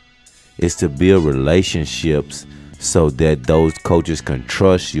you. It's to build relationships so that those coaches can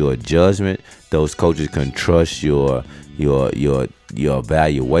trust your judgment. Those coaches can trust your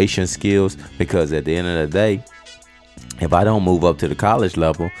evaluation skills. Because at the end of the day, if I don't move up to the college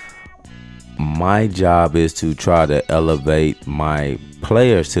level, my job is to try to elevate my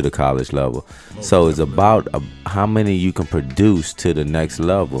players to the college level. So it's about how many you can produce to the next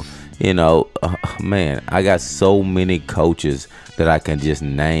level. You know, man, I got so many coaches that I can just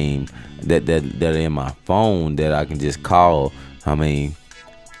name that are in my phone that I can just call. I mean,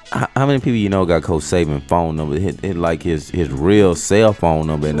 how many people you know got Coach Saban's phone number, hit like his real cell phone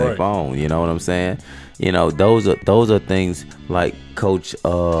number in their phone? You know what I'm saying? You know, those are things like Coach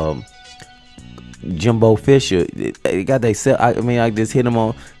Jimbo Fisher. They got they cell. I mean, I just hit them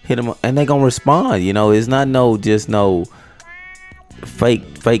on, and they gonna respond. You know, it's not no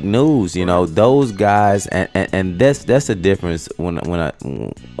fake news. You know, those guys, and that's the difference. When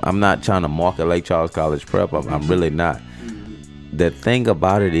I'm not trying to market Lake Charles College Prep. I'm really not. The thing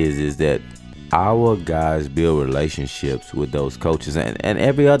about it is that our guys build relationships with those coaches, and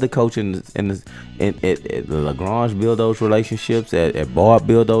every other coach at LaGrange build those relationships, at Bard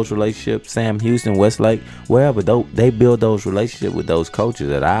build those relationships, Sam Houston, Westlake, wherever, they build those relationships with those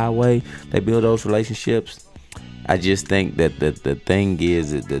coaches. At Iowa, they build those relationships. I just think that the thing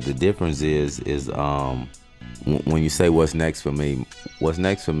is that the difference is when you say what's next for me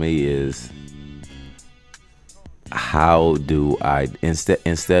is, how do I,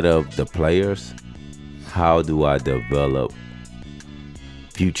 instead of the players, how do I develop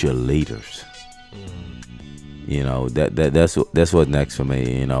future leaders? You know, that's what's next for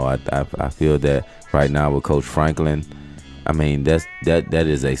me. You know, I feel that right now with Coach Franklin, I mean, that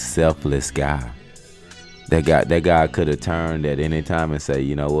is a selfless guy. That guy could have turned at any time and say,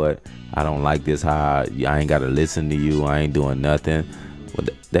 you know what, I don't like this. I ain't got to listen to you. I ain't doing nothing. Well,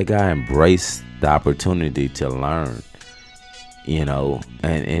 that guy embraced the opportunity to learn, you know.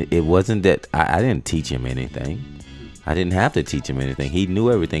 And it wasn't that I didn't teach him anything. I didn't have to teach him anything. He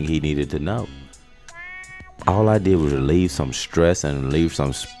knew everything he needed to know. All I did was relieve some stress and relieve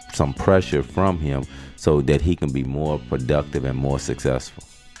some pressure from him so that he can be more productive and more successful.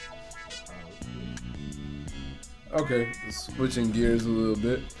 Okay, switching gears a little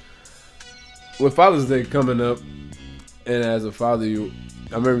bit. With Father's Day coming up, and as a father, I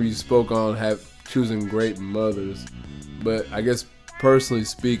remember you spoke on choosing great mothers, but I guess personally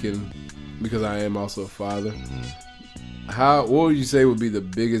speaking, because I am also a father, what would you say would be the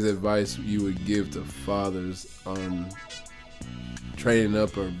biggest advice you would give to fathers on training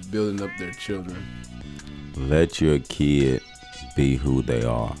up or building up their children? Let your kid be who they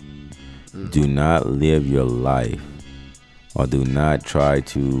are. Do not live your life, or do not try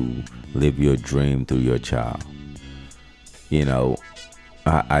to live your dream through your child. You know,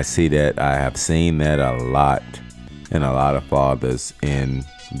 I see that. I have seen that a lot in a lot of fathers in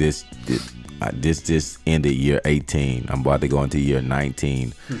this end of year 18. I'm about to go into year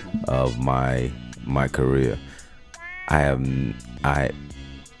 19 of my career. In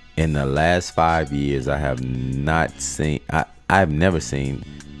the last 5 years, I have not seen. I've never seen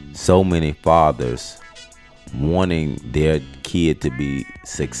so many fathers wanting their kid to be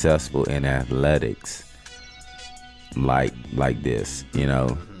successful in athletics like this, you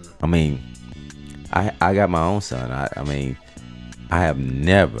know. I mean, I got my own son. I mean, I have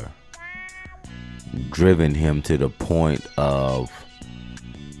never driven him to the point of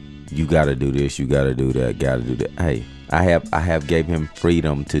you got to do this, you got to do that, got to do that. Hey, I have gave him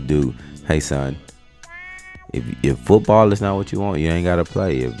freedom to do. Hey, son, if football is not what you want, you ain't got to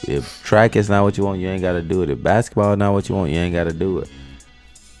play. If track is not what you want, you ain't got to do it. If basketball is not what you want, you ain't got to do it.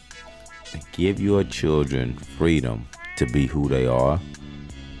 Give your children freedom to be who they are,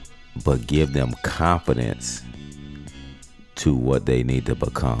 but give them confidence to what they need to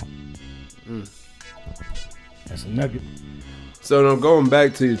become. That's a nugget. So now going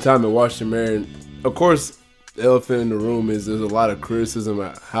back to your time at Washington Marion, of course, the elephant in the room is there's a lot of criticism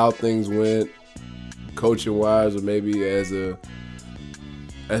about how things went, coaching wise, or maybe as a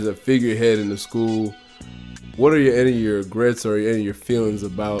figurehead in the school. What are any of your regrets or any of your feelings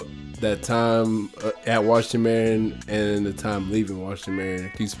about that time at Washington Marion and the time leaving Washington Marion?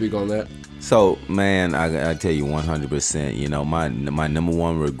 Can you speak on that? So, man, I tell you 100%. You know, my number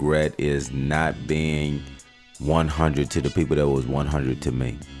one regret is not being 100 to the people that was 100 to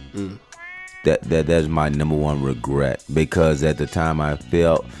me. That's my number one regret, because at the time I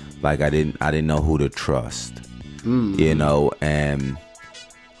felt like I didn't know who to trust. You know, and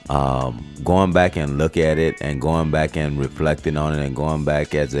going back and look at it and going back and reflecting on it and going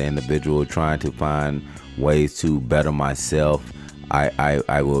back as an individual trying to find ways to better myself,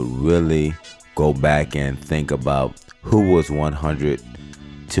 I will really go back and think about who was 100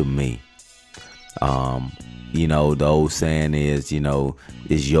 to me. You know, the old saying is, you know,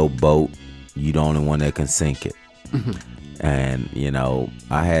 it's your boat, you the only one that can sink it. And, you know,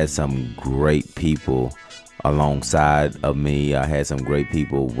 I had some great people alongside of me. I had some great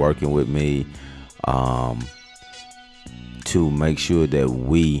people working with me to make sure that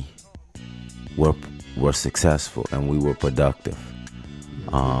we were successful and we were productive.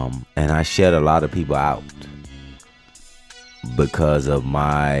 And I shut a lot of people out because of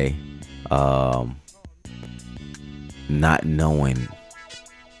my not knowing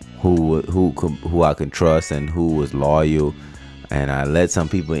who I can trust and who was loyal, and I let some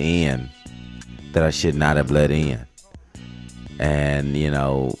people in that I should not have let in. And, you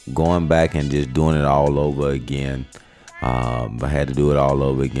know, going back and just doing it all over again, if I had to do it all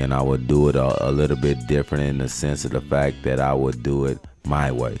over again, I would do it a little bit different, in the sense of the fact that I would do it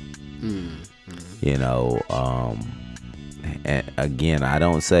my way. You know, and again, I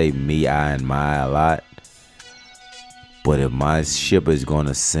don't say me, I, and my a lot, but if my ship is going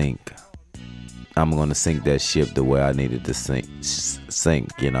to sink, I'm going to sink that ship the way I needed to sink.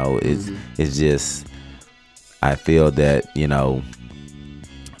 You know, it's just, I feel that, you know,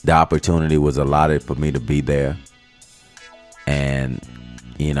 the opportunity was allotted for me to be there. And,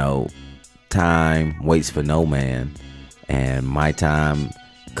 you know, time waits for no man. And my time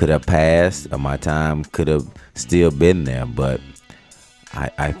could have passed, or my time could have still been there. But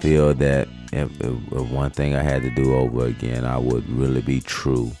I feel that if one thing I had to do over again, I would really be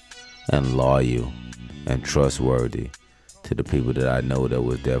true and loyal and trustworthy to the people that I know that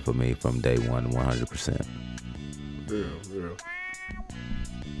was there for me from day one, 100%. Real.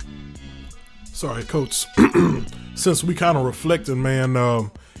 Sorry, Coach. Since we kind of reflecting,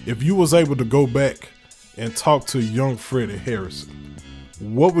 man, if you was able to go back and talk to young Freddie Harrison,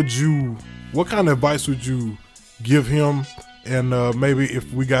 what kind of advice would you give him? And maybe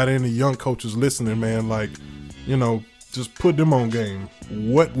if we got any young coaches listening, man, like, you know, just put them on game.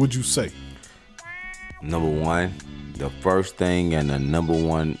 What would you say? Number one, the first thing and the number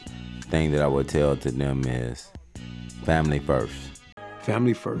one thing that I would tell to them is family first.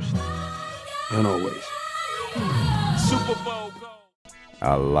 Family first. And always. Super Bowl go.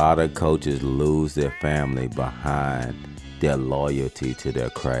 A lot of coaches lose their family behind their loyalty to their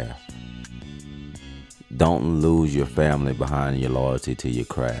craft. Don't lose your family behind your loyalty to your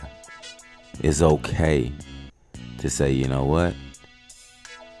craft. It's okay to say, you know what?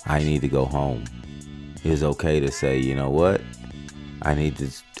 I need to go home. It's okay to say, you know what? I need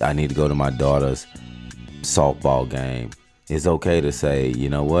to go to my daughter's softball game. It's okay to say, you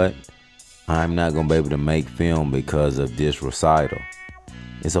know what? I'm not going to be able to make film because of this recital.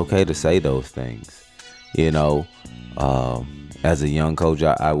 It's okay to say those things. You know, as a young coach,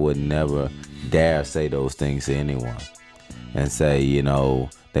 I would never dare say those things to anyone and say, you know,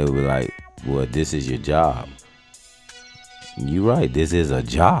 they would be like, well, this is your job. You're right. This is a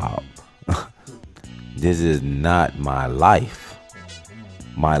job. This is not my life.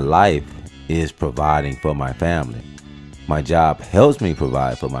 My life is providing for my family. My job helps me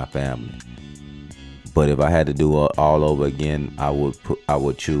provide for my family. But if I had to do it all over again, I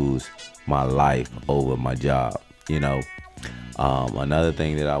would choose my life over my job. You know, another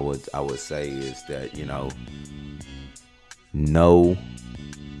thing that I would say is that, you know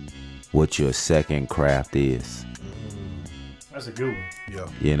what your second craft is. That's a good one. Yeah.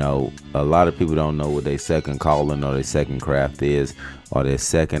 You know, a lot of people don't know what their second calling or their second craft is, or their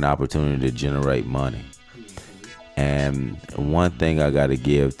second opportunity to generate money. And one thing I got to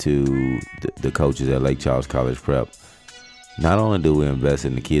give to the coaches at Lake Charles College Prep, not only do we invest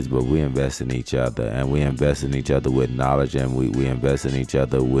in the kids, but we invest in each other, and we invest in each other with knowledge, and we invest in each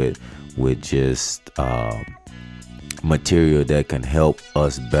other with just material that can help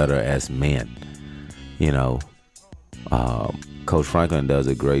us better as men. You know, Coach Franklin does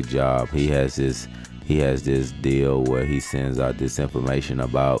a great job. He has this deal where he sends out this information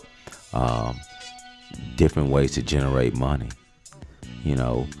about different ways to generate money. You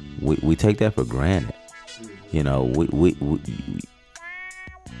know, we take that for granted. You know, we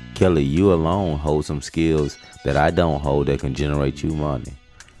Kelly, you alone hold some skills that I don't hold that can generate you money.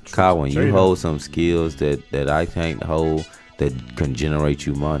 Colin, you hold some skills that I can't hold that can generate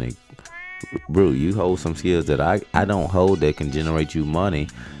you money. Brew, you hold some skills that I don't hold that can generate you money,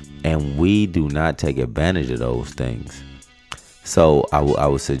 and we do not take advantage of those things. So I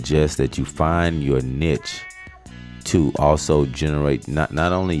would suggest that you find your niche to also generate not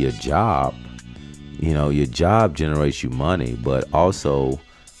only your job. You know, your job generates you money, but also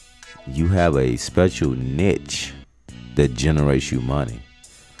you have a special niche that generates you money.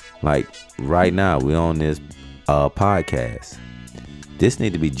 Like right now, we're on this podcast. This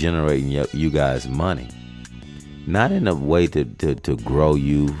need to be generating you guys money, not in a way to grow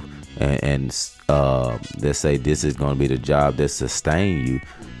you and let's say this is going to be the job that sustain you,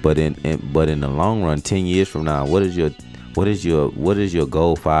 but in the long run, 10 years from now, what is your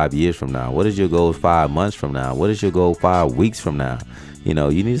goal 5 years from now? What is your goal 5 months from now? What is your goal 5 weeks from now? You know,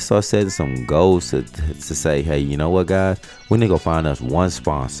 you need to start setting some goals to say, hey, you know what, guys? We need to go find us one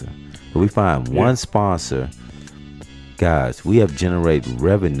sponsor. If we find one sponsor, guys, we have generated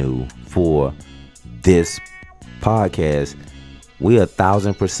revenue for this podcast. We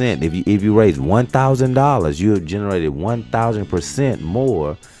 1,000%. If you raise $1,000, you have generated 1,000%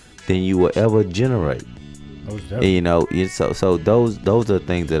 more than you will ever generate. And, you know, so those are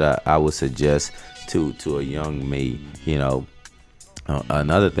things that I would suggest to a young me. You know,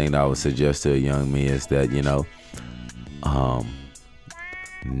 another thing that I would suggest to a young me is that, you know,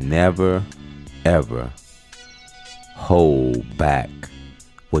 never ever hold back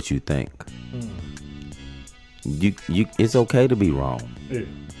what you think. You it's okay to be wrong. Yeah.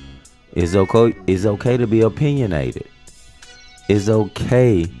 It's okay to be opinionated. It's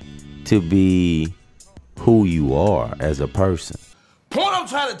okay to be who you are as a person. Point I'm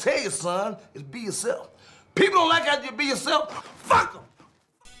trying to tell you, son, is be yourself. People don't like how you be yourself. Fuck them.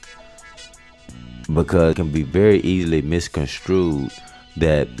 Because it can be very easily misconstrued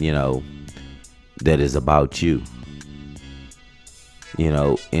that, you know, that is about you. You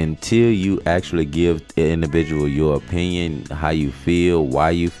know, until you actually give the individual your opinion, how you feel,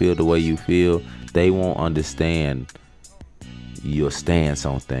 why you feel the way you feel, they won't understand your stance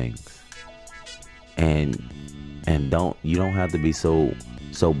on things. And you don't have to be so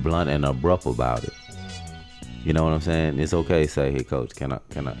so blunt and abrupt about it. You know what I'm saying? It's okay to say, hey, coach, can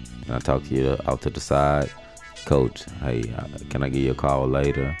I talk to you out to the side? Coach, hey, can I give you a call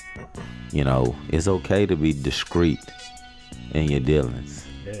later? You know, it's okay to be discreet in your dealings.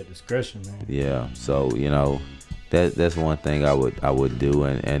 Yeah, discretion, man. Yeah, so, you know, that's one thing I would do,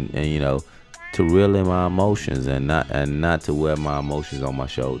 and you know, to reel in my emotions and not to wear my emotions on my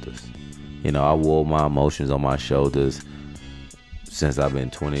shoulders. You know, I wore my emotions on my shoulders since I've been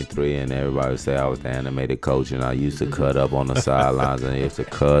 23, and everybody would say I was the animated coach, and I used to cut up on the sidelines and used to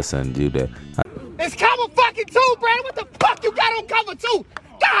cuss and do that. It's cover fucking two, Brandon. What the fuck you got on cover two?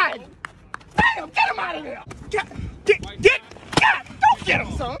 God damn, get him out of there. Get, God, don't get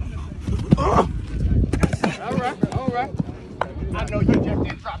him, son. All right. I know you just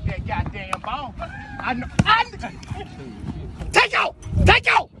didn't drop that goddamn ball. I know. Take out.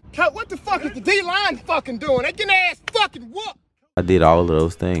 Cut, what the fuck is the D-line fucking doing? They getting ass fucking whooped. I did all of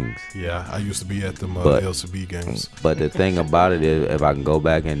those things. Yeah, I used to be at them LCB games. But the thing about it is, if I can go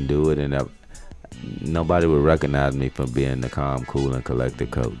back and do it, and nobody would recognize me for being the calm, cool, and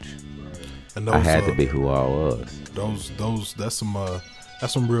collected coach. And those, I had to be who I was. That's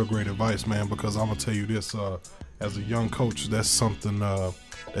some real great advice, man. Because I'm gonna tell you this, as a young coach, that's something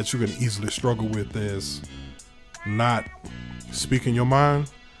that you can easily struggle with, is not speaking your mind,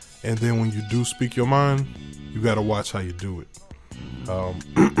 and then when you do speak your mind, you got to watch how you do it.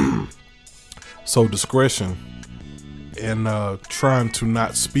 So discretion and trying to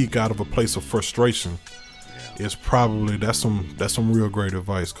not speak out of a place of frustration is probably that's some real great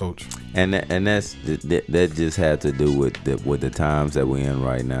advice, coach. And that just had to do with the times that we're in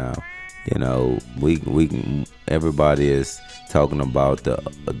right now. You know, we everybody is talking about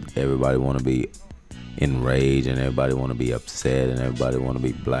everybody want to be enraged, and everybody want to be upset, and everybody want to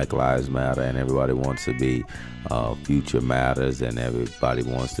be Black Lives Matter, and everybody wants to be Future Matters, and everybody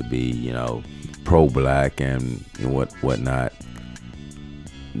wants to be, you know, pro-black and whatnot.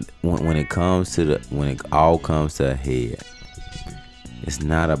 When it all comes to a head, it's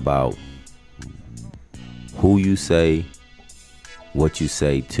not about who you say what you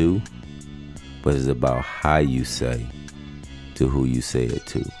say to, but it's about how you say to who you say it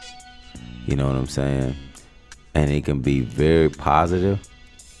to. You know what I'm saying? And it can be very positive,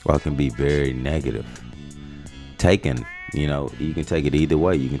 or it can be very negative. You know, you can take it either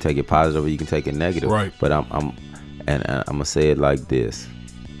way. You can take it positive, or you can take it negative. Right. But I'm gonna say it like this.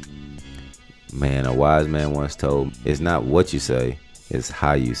 Man, a wise man once told me, it's not what you say, it's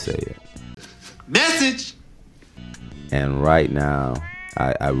how you say it. Message. And right now,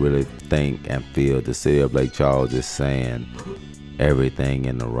 I really think and feel the city of Lake Charles is saying everything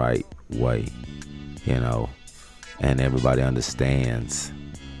in the right way, you know, and everybody understands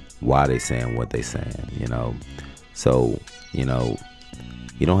why they saying what they saying, you know. So, you know,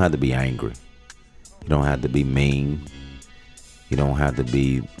 you don't have to be angry, you don't have to be mean, you don't have to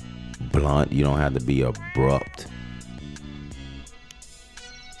be blunt, you don't have to be abrupt.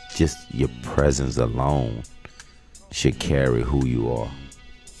 Just your presence alone should carry who you are.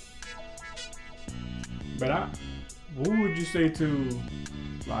 But what would you say to,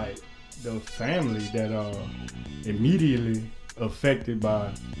 like, the family that are immediately affected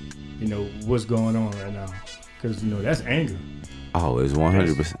by, you know, what's going on right now? Because, you know, that's anger. Oh, it's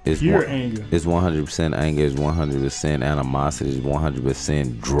 100%. It's pure anger. It's 100% anger. It's 100% animosity. It's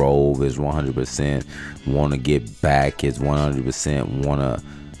 100% drove. It's 100% want to get back. It's 100%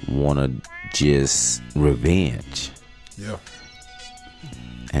 want to just revenge. Yeah.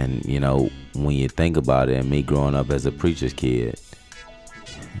 And, you know, when you think about it, and me growing up as a preacher's kid,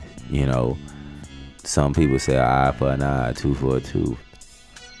 you know, some people say an eye for an eye, tooth for a tooth.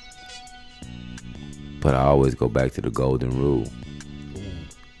 But I always go back to the golden rule.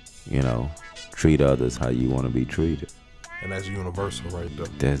 You know, treat others how you want to be treated. And that's universal right there.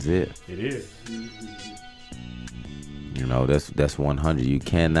 That's it. It is. You know, that's 100. You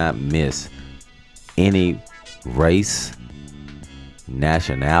cannot miss any race,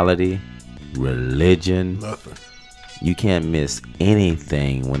 nationality, religion. Nothing. You can't miss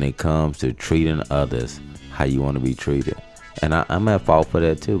anything when it comes to treating others how you want to be treated. And I'm at fault for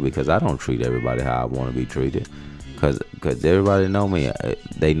that too, because I don't treat everybody how I want to be treated. Cause everybody know me.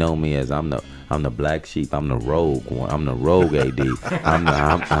 They know me as I'm the black sheep. I'm the rogue one. I'm the rogue AD.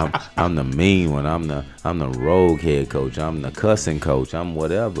 I'm the mean one. I'm the rogue head coach. I'm the cussing coach. I'm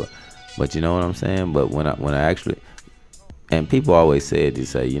whatever. But you know what I'm saying? But when I actually, and people always say it, they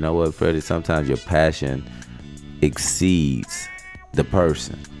say, you know what, Freddie, sometimes your passion exceeds the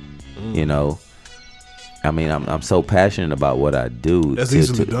person. You know, I'm so passionate about what I do. That's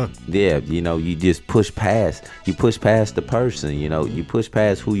easily done. Yeah, you just push past the person, you push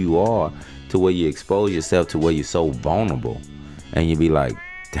past who you are to where you expose yourself to where you're so vulnerable, and you be like,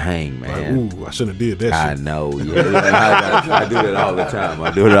 dang, man. Like, ooh, I shouldn't have did that I shit. know, yeah. I do that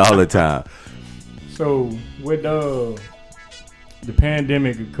all the time. So with the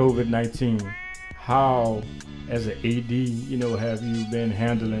pandemic of COVID-19, how, as an AD, have you been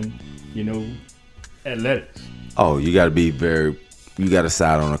handling, athletics? Oh, you got to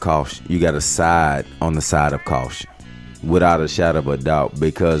side on the caution. You got to side on the side of caution, without a shadow of a doubt,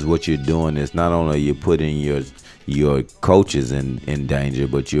 because what you're doing is not only you're putting your coaches in danger,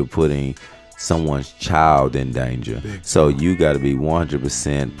 but you're putting someone's child in danger. So you got to be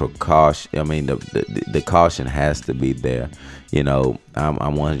 100% precaution. I mean, the caution has to be there. I'm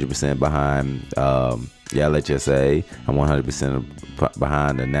 100% behind LHSA. I'm 100%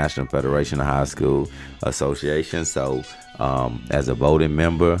 behind the National Federation of High School Association. So as a voting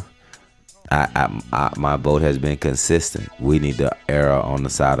member, my vote has been consistent. We need to err on the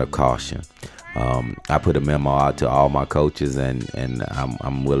side of caution. I put a memo out to all my coaches, and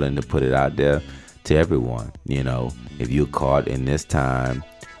I'm willing to put it out there to everyone. If you're caught in this time,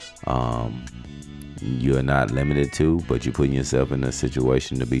 you're not limited to, but you're putting yourself in a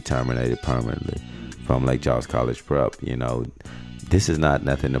situation to be terminated permanently from Lake Charles College Prep. This is not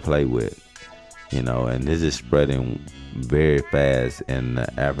nothing to play with. And this is spreading very fast in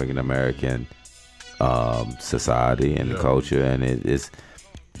the African American society and the culture, and it's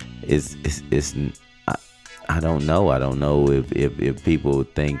I don't know. I don't know if people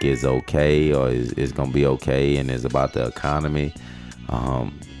think it's okay or it's gonna be okay, and it's about the economy.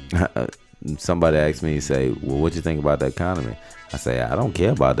 Somebody asked me, say, well, what you think about the economy? I say, I don't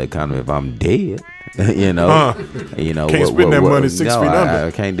care about the economy if I'm dead. Can't spend that money 6 feet under. I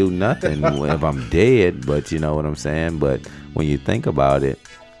can't do nothing if I'm dead. But you know what I'm saying. But when you think about it,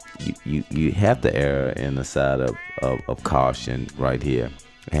 you have to err in the side of caution right here.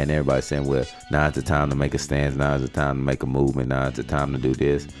 And everybody saying, well, now it's the time to make a stance. Now it's the time to make a movement. Now it's the time to do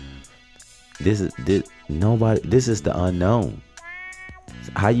this. This is the unknown.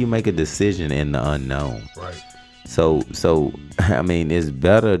 How you make a decision in the unknown. Right. So I mean, it's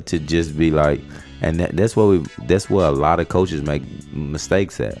better to just be like, and that's where a lot of coaches make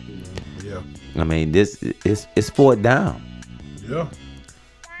mistakes at. Yeah. I mean, it's fourth down. Yeah.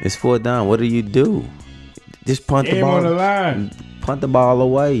 It's fourth down. What do? Just punt the ball on the line. Punt the ball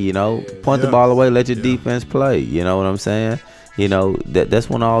away. Punt the ball away. Let your defense play. You know what I'm saying? That's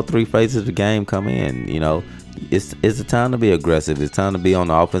when all three phases of the game come in. It's a time to be aggressive. It's time to be on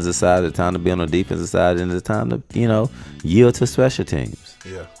the offensive side. It's time to be on the defensive side, and it's time to yield to special teams.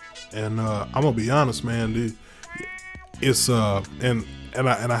 Yeah, and I'm gonna be honest, man. It's and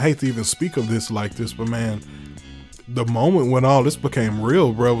I hate to even speak of this like this, but man, the moment when all this became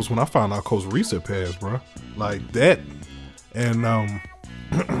real, bro, was when I found out Coach Reese had passed, bro. Like that, and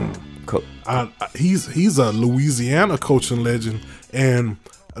he's a Louisiana coaching legend, and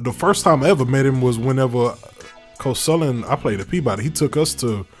the first time I ever met him was whenever Coach Sullivan, I played at Peabody. He took us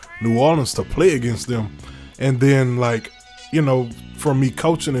to New Orleans to play against them. And then, from me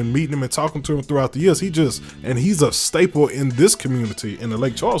coaching and meeting him and talking to him throughout the years, he's a staple in this community, in the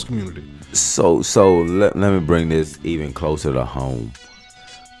Lake Charles community. So let me bring this even closer to home.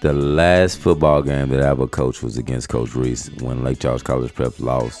 The last football game that I ever coached was against Coach Reese when Lake Charles College Prep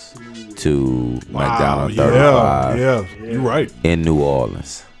lost to McDonald 35. Yeah, you're right. In New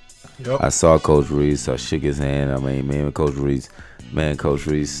Orleans. Yep. I saw Coach Reese. I shook his hand. I mean, me and Coach Reese,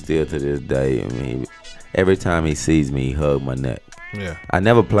 still to this day, every time he sees me, he hugs my neck. Yeah. I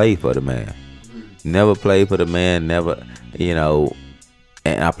never played for the man. Never,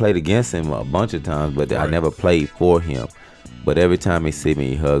 and I played against him a bunch of times, but I never played for him. But every time he see me,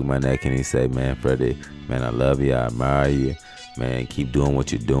 he hug my neck and he say, man, Freddie, man, I love you. I admire you. Man, keep doing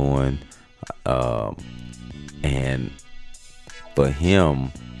what you're doing. And for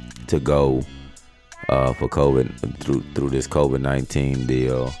him to go for COVID through this COVID-19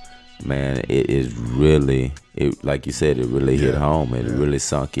 deal, man, it is really, like you said, it really hit home. It really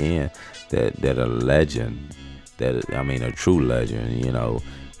sunk in that a legend, a true legend,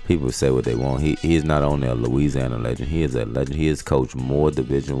 people say what they want. He is not only a Louisiana legend, he is a legend. He has coached more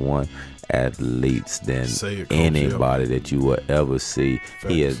Division I athletes than anybody that you will ever see.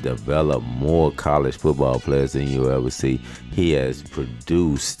 Facts. He has developed more college football players than you will ever see. He has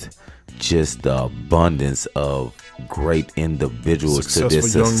produced just the abundance of great individuals to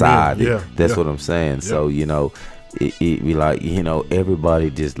this society. That's what I'm saying. Yeah. So, it be like,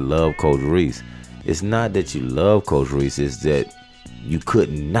 everybody just love Coach Reese. It's not that you love Coach Reese, it's that you could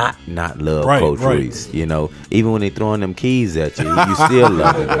not love Right, Coach right. Reese. You know, even when they throwing them keys at you, you still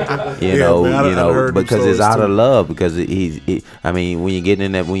love him. You Yeah, know, man, I heard them because it's stories out of too. love. Because I mean, when you get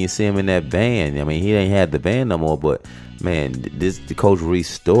in that, when you see him in that van, I mean, he ain't had the van no more. But man, the Coach Reese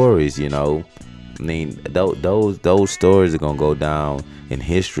stories, you know, I mean, those stories are gonna go down in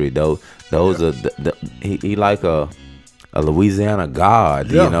history. Those are he like a Louisiana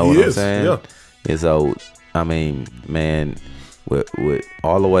god. Yeah, you know he what I'm is, saying? yeah. And so, I mean, man, with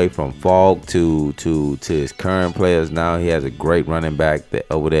all the way from Falk to his current players now, he has a great running back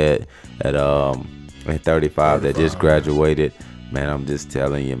over there at 35 that just graduated. Man, I'm just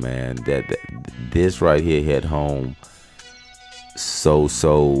telling you, man, that this right here hit home. So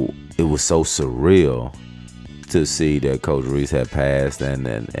it was so surreal to see that Coach Reese had passed,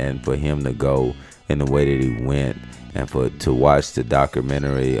 and for him to go in the way that he went, and to watch the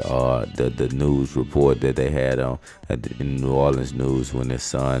documentary or the news report that they had in New Orleans News when his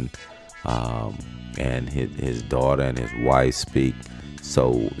son and his daughter and his wife speak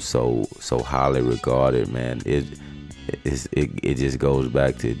so highly regarded, man. It just goes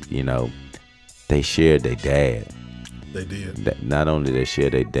back to, you know, they shared their dad. They did. That not only they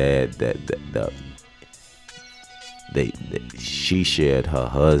shared their dad, she shared her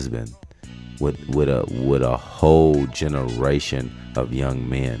husband with a whole generation of young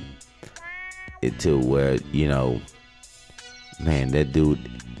men. To where, you know, man, that dude,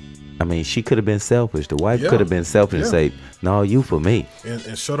 I mean, she could have been selfish. The wife could have been selfish and say, "No, you for me,"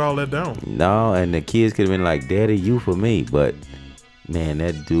 and shut all that down. No, and the kids could have been like, "Daddy, you for me." But man,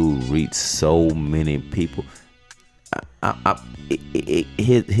 that dude reached so many people.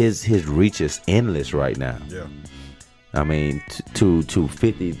 His reach is endless right now. Yeah. I mean, to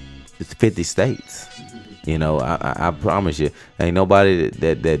 50 states. You know, I promise you, ain't nobody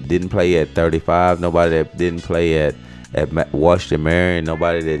that didn't play at 35, nobody that didn't play at Washington Marion,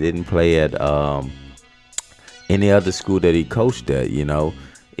 nobody that didn't play at any other school that he coached at. You know,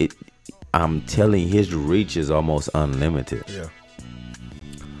 I'm telling you, his reach is almost unlimited. Yeah.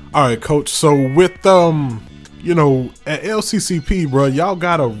 All right, Coach. So with you know, at LCCP, bro, y'all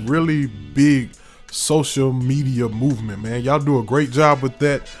got a really big social media movement, man. Y'all do a great job with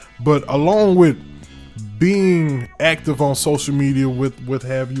that. But along with being active on social media with the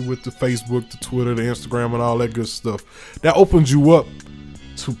Facebook, the Twitter, the Instagram, and all that good stuff, that opens you up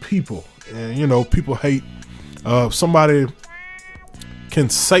to people. And, you know, people hate somebody can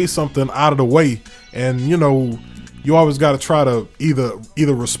say something out of the way, and, you know, you always got to try to either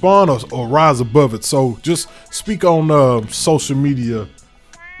respond or rise above it. So just speak on social media.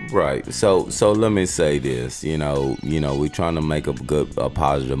 Right. So let me say this. You know, we're trying to make a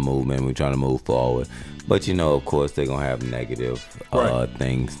positive movement. We're trying to move forward. But, you know, of course, they're going to have negative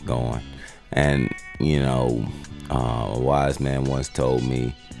things going. And, you know, a wise man once told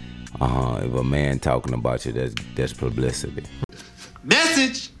me, if a man talking about you, that's publicity.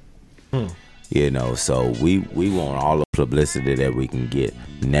 Message. You know, so we want all the publicity that we can get.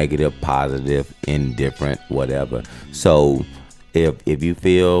 Negative, positive, indifferent, whatever. So if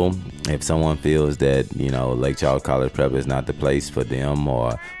someone feels that, you know, Lake Charles College Prep is not the place for them,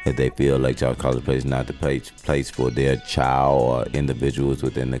 or if they feel Lake Charles College Prep is not the place for their child or individuals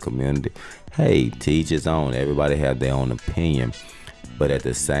within the community, hey, to each his own. Everybody have their own opinion. But at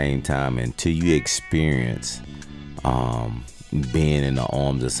the same time, until you experience being in the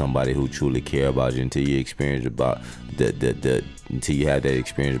arms of somebody who truly care about you, until you experience about until you have that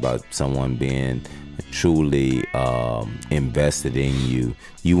experience about someone being truly invested in you,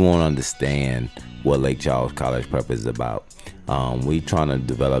 you won't understand what Lake Charles College Prep is about. We trying to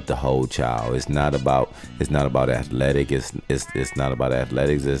develop the whole child. It's not about athletic. It's not about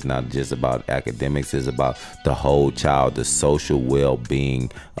athletics. It's not just about academics. It's about the whole child, the social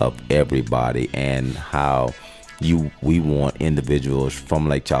well-being of everybody, and how we want individuals from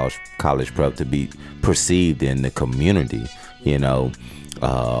Lake Charles College Prep to be perceived in the community. You know,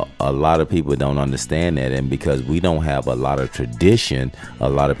 a lot of people don't understand that, and because we don't have a lot of tradition, a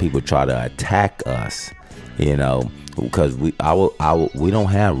lot of people try to attack us. You know, because we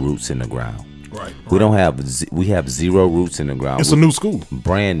don't have roots in the ground. Right. We have zero roots in the ground. It's a new school,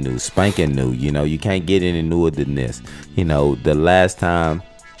 brand new, spanking new. You know, you can't get any newer than this. You know, the last time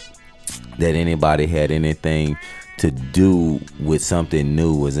that anybody had anything to do with something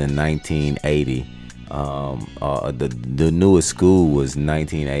new was in 1980 The newest school was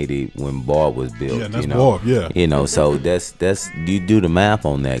 1980 when Barb was built. Yeah, that's Barb. Yeah, you know, so that's you do the math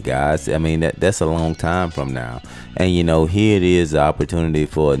on that, guys. I mean, that's a long time from now. And you know, here it is, the opportunity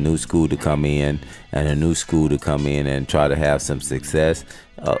for a new school to come in and a new school to come in and try to have some success.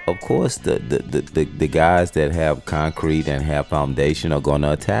 Of course, the guys that have concrete and have foundation are going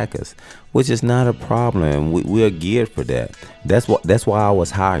to attack us, which is not a problem. We are geared for that. That's why I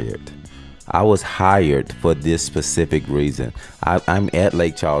was hired. I was hired for this specific reason. I'm at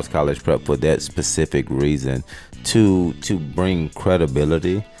Lake Charles College Prep for that specific reason, to bring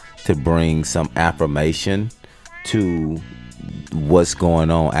credibility, to bring some affirmation to what's going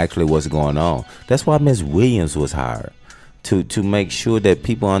on. That's why Ms. Williams was hired, to make sure that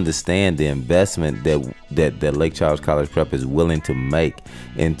people understand the investment that Lake Charles College Prep is willing to make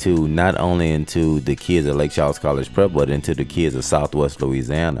into not only into the kids at Lake Charles College Prep, but into the kids of Southwest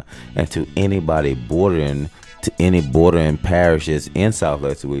Louisiana and to anybody bordering parishes in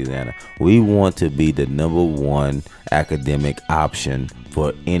Southwest Louisiana. We want to be the #1 academic option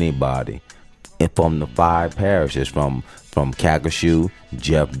for anybody, and from the 5 parishes, from Calcasieu,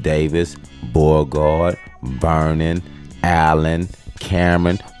 Jeff Davis, Beauregard, Vernon, Allen,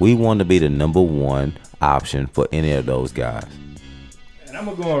 Cameron. We want to be the #1 option for any of those guys. And I'm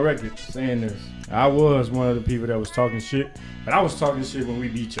gonna go on record saying this. I was one of the people that was talking shit, but I was talking shit when we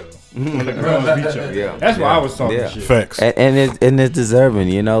beat y'all. When the girls beat y'all. Yeah. That's why I was talking shit. Facts. And it's deserving,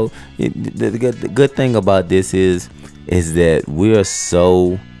 you know. The good thing about this is that we are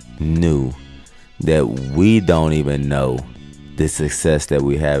so new that we don't even know the success that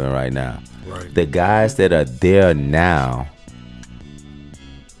we're having right now. Right. The guys that are there now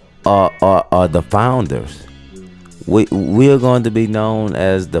are the founders. We are going to be known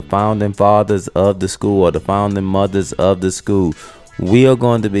as the founding fathers of the school or the founding mothers of the school. We are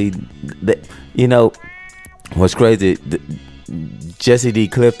going to be, you know, what's crazy, Jesse D.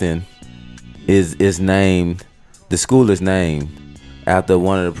 Clifton is named, the school is named after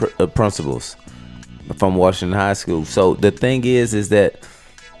one of the principals from Washington High School. So the thing is that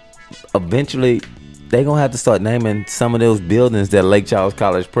eventually they're going to have to start naming some of those buildings that Lake Charles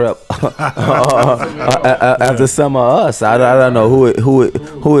College Prep after some of us. I don't know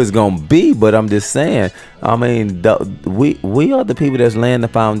who it's going to be, but I'm just saying, I mean, we are the people that's laying the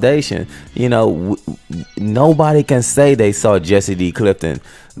foundation. You know, nobody can say they saw Jesse D. Clifton.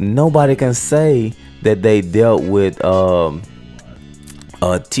 Nobody can say that they dealt with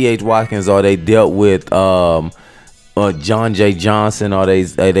T.H. Watkins, or they dealt with John J. Johnson, or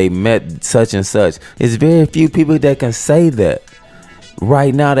they met such and such. It's very few people that can say that.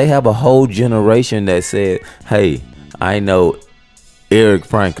 Right now, they have a whole generation that said, hey, I know Eric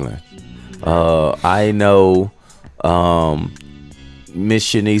Franklin. I know Miss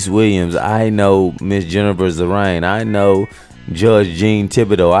Shanice Williams. I know Miss Jennifer Zerain. I know Judge Gene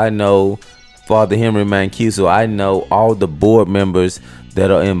Thibodeau. I know Father Henry Mancuso. I know all the board members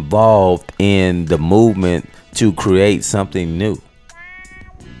that are involved in the movement to create something new.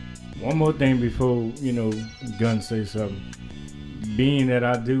 One more thing before, you know, Gunn say something. Being that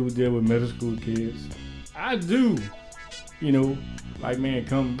I do deal with middle school kids, I do, you know, like, man,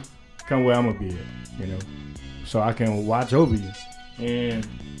 come where I'm gonna be at, you know, so I can watch over you. And,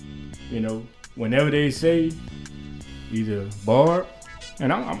 you know, whenever they say either Barb,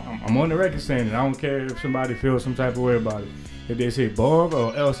 and I'm on the record saying it, I don't care if somebody feels some type of way about it. If they say Barb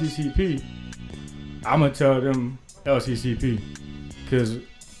or LCCP, I'm gonna tell them LCCP, because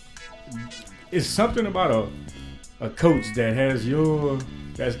it's something about a coach that has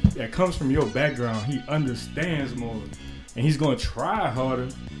that comes from your background. He understands more, and he's gonna try harder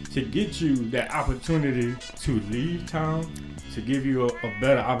to get you that opportunity to leave town, to give you a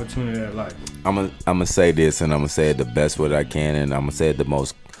better opportunity at life. I'm gonna say this, and I'm gonna say it the best way that I can, and I'm gonna say it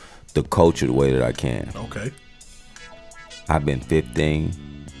the cultured way that I can. Okay. I've been 15,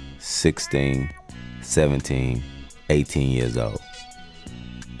 16, 17, 18 years old,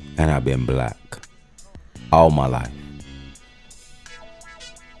 and I've been black all my life.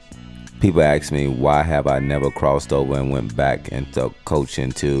 People ask me, why have I never crossed over and went back into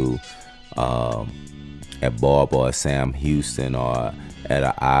coaching to at Barb or Sam Houston or at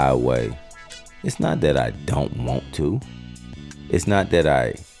an Iowa? It's not that I don't want to. It's not that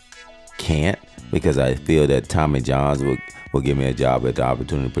I can't, because I feel that Tommy Johns will give me a job if the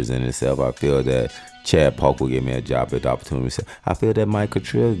opportunity presented itself. I feel that Chad Polk will give me a job if the opportunity presented itself. I feel that Mike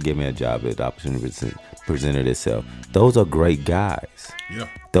Cottrell will give me a job if the opportunity presented itself. Those are great guys. Yeah.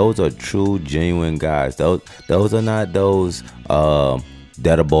 Those are true, genuine guys. Those are not those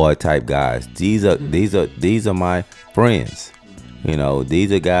that boy type guys. These are my friends. You know,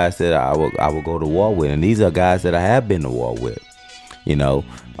 these are guys that I will go to war with, and these are guys that I have been to war with. You know,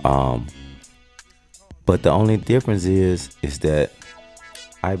 but the only difference is that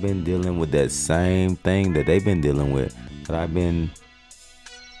I've been dealing with that same thing that they've been dealing with. But I've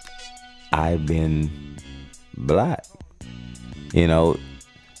been black. You know,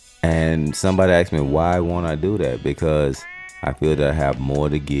 and somebody asked me why won't I do that? Because I feel that I have more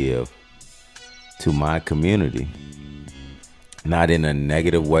to give to my community. Not in a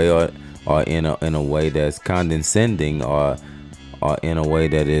negative way or in a way that's condescending or in a way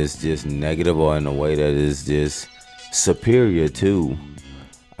that is just negative or in a way that is just superior to.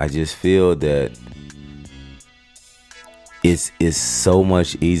 I just feel that it's so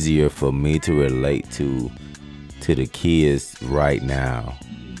much easier for me to relate to the kids right now.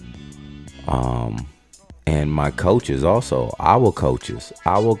 And my coaches also, our coaches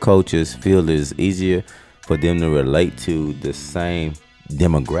feel it's easier for them to relate to the same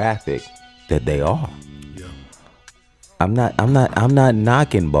demographic that they are. Yeah. I'm not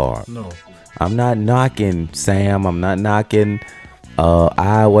knocking Barb. No. I'm not knocking Sam. I'm not knocking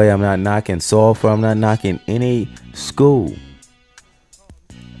Iowa. I'm not knocking Sulphur. I'm not knocking any school.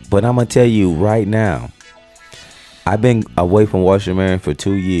 But I'm gonna tell you right now, I've been away from Washington Marion for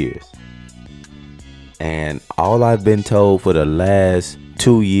 2 years. And all I've been told for the last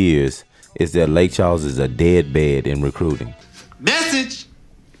 2 years is that Lake Charles is a dead bed in recruiting. Message.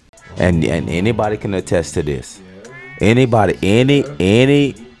 And anybody can attest to this. Anybody,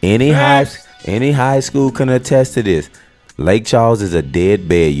 any high school can attest to this. Lake Charles is a dead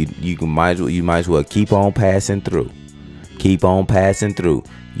bed. You might as well keep on passing through. Keep on passing through.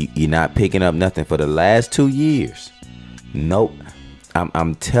 You're not picking up nothing for the last 2 years. Nope.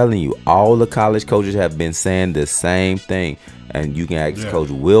 I'm telling you, all the college coaches have been saying the same thing. And you can ask Coach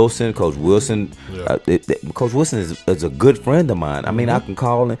Wilson. Coach Wilson is a good friend of mine. I mean, I can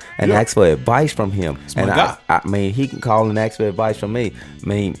call him and ask for advice from him. And I mean, he can call and ask for advice from me.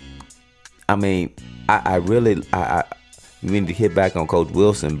 I really need to hit back on Coach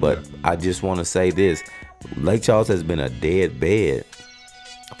Wilson, but I just want to say this. Lake Charles has been a dead bed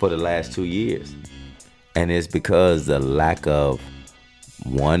for the last 2 years. And it's because the lack of,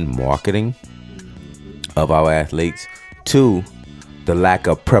 one, marketing of our athletes. 2, the lack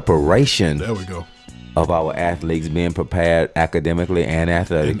of preparation. There we go. Of our athletes being prepared academically and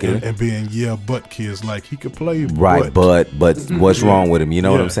athletically. And being but kids like he could play. Right, but what's wrong with him? You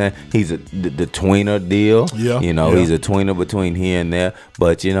know what I'm saying? He's the tweener deal. Yeah. You know, he's a tweener between here and there.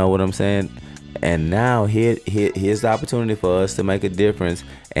 But you know what I'm saying? And now here's the opportunity for us to make a difference.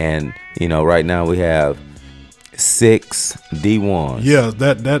 And you know, right now we have 6 D1s. Yeah,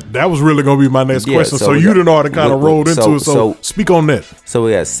 that was really gonna be my next question. So you didn't already kind of rolled into it. So speak on that. So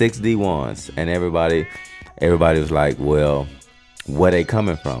we had 6 D1s, and everybody was like, "Well, where they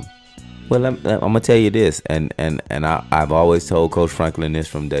coming from?" Well, I'm gonna tell you this, and I've always told Coach Franklin this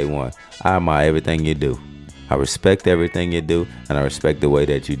from day one. I admire everything you do. I respect everything you do, and I respect the way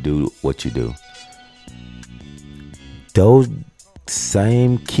that you do what you do. Those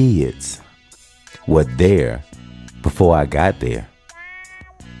same kids were there before I got there.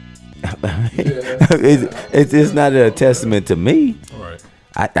 It's not a testament to me. Right.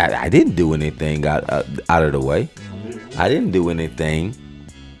 I didn't do anything out of the way. I didn't do anything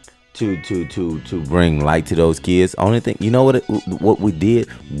to bring light to those kids. Only thing, you know what we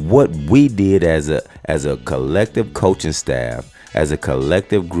did as a collective coaching staff, as a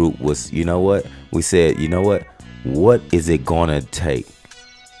collective group was, you know what? We said, you know what is it gonna take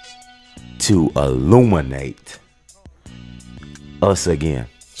to illuminate us again?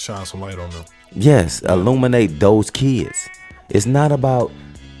 Shine some light on them. Yes, illuminate those kids. It's not about,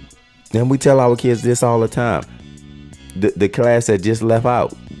 and we tell our kids this all the time. The class that just left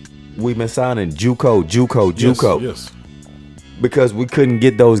out, we've been signing JUCO. Yes. Because we couldn't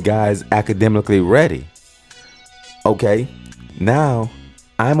get those guys academically ready. Okay, now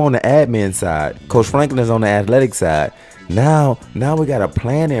I'm on the admin side. Coach Franklin is on the athletic side. Now we got a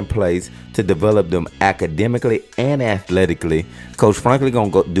plan in place to develop them academically and athletically. Coach Franklin gonna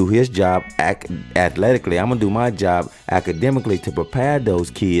go do his job athletically. I'm gonna do my job academically to prepare those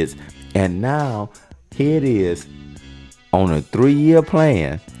kids. And now here it is on a 3-year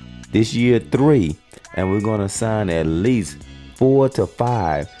plan. This year 3, and we're gonna sign at least 4 to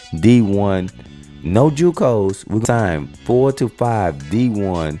 5 D1. No JUCOs. We're gonna sign 4 to 5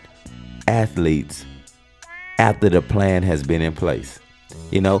 D1 athletes after the plan has been in place.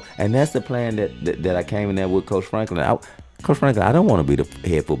 You know, and that's the plan that I came in there with Coach Franklin. Coach Franklin, I don't want to be the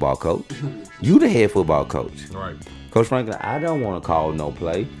head football coach. You the head football coach. Right. Coach Franklin, I don't want to call no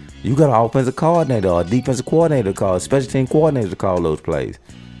play. You got an offensive coordinator or a defensive coordinator to call, special team coordinator to call those plays.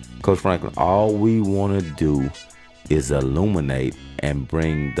 Coach Franklin, all we want to do is illuminate and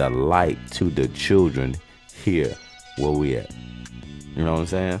bring the light to the children here where we at. You know what I'm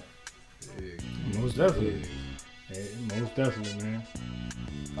saying? Most definitely. Hey, most definitely, man.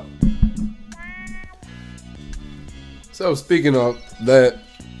 So speaking of that,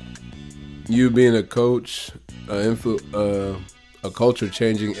 you being a coach, a culture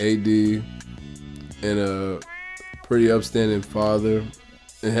changing AD, and a pretty upstanding father,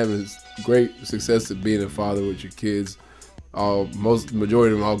 and having great success at being a father with your kids,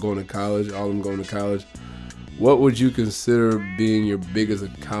 majority of them all going to college, all of them going to college. What would you consider being your biggest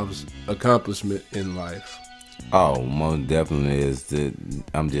accomplishment in life? Oh, most definitely is that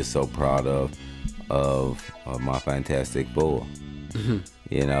I'm just so proud of my Fantastic Four.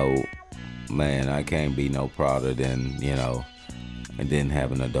 You know, man, I can't be no prouder than, you know, and then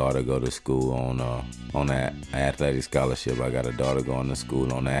having a daughter go to school on an athletic scholarship. I got a daughter going to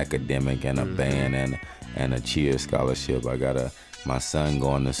school on an academic and a band and a cheer scholarship. I got my son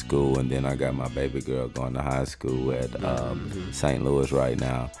going to school, and then I got my baby girl going to high school at St. Louis right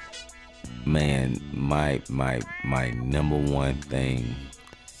now. Man, my number one thing,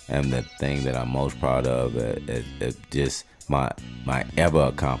 and the thing that I'm most proud of is just my ever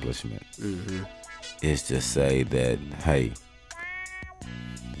accomplishment is to say that, hey,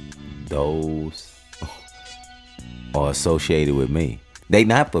 those are associated with me. They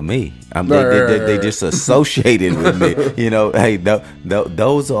not for me. They just associated with me. You know, hey,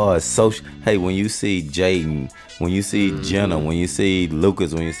 those are Hey, when you see Jaden, when you see Jenna, when you see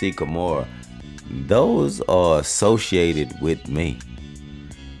Lucas, when you see Kamora, those are associated with me.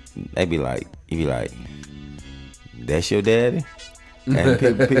 You be like, that's your daddy? And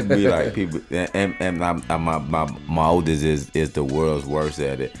people be like, and my oldest is the world's worst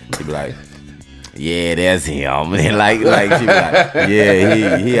at it. He be like, yeah, that's him. And like she be like,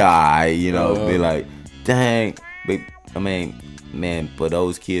 yeah, he alright, you know. Be like, dang. But I mean, man, for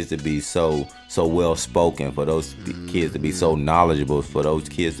those kids to be so well spoken, for those kids to be so knowledgeable, for those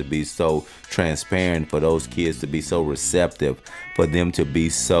kids to be so transparent, for those kids to be so receptive, for them to be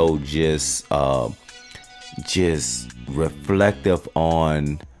so just reflective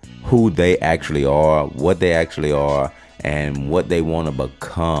on who they actually are, what they actually are, and what they want to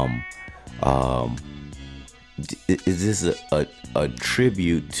become. Is this a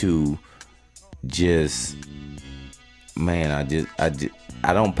tribute to just, man,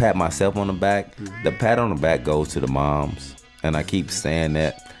 I don't pat myself on the back. The pat on the back goes to the moms, and I keep saying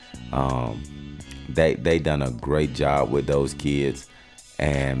that. They done a great job with those kids,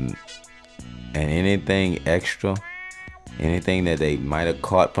 and anything extra, anything that they might have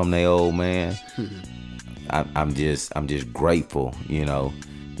caught from their old man, I'm just grateful, you know,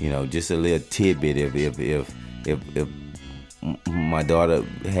 just a little tidbit. If my daughter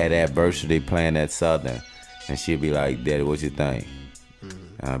had adversity playing at Southern, and she'd be like, Daddy, what you think?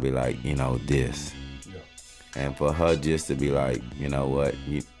 And I'd be like, you know, this. Yeah. And for her just to be like, you know what,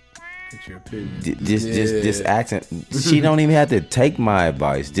 get your opinion. Just asking. She don't even have to take my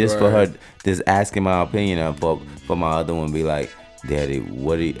advice. Just for her, just asking my opinion. And for my other one, be like, Daddy,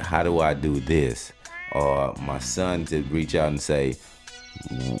 how do I do this? Or my son to reach out and say,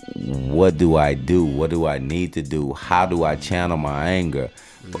 what do I do? What do I need to do? How do I channel my anger?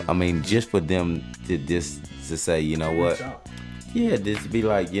 I mean, just for them to say, you know what? Yeah, just be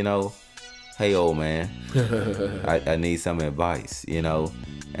like, you know, hey, old man, I need some advice, you know.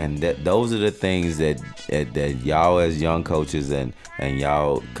 And those are the things that y'all as young coaches and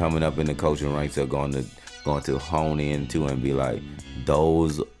y'all coming up in the coaching ranks are going to hone into and be like,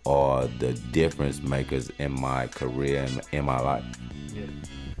 those are the difference makers in my career and in my life. Yeah,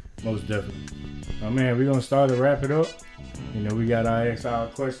 most definitely. Oh man, we're gonna start to wrap it up. You know, we got our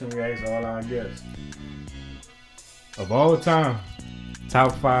question we ask all our guests. Of all time,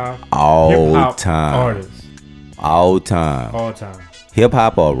 top 5 hip-hop artists. All time. Hip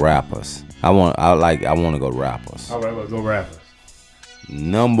hop or rappers? I want to go rappers. All right, let's go rappers.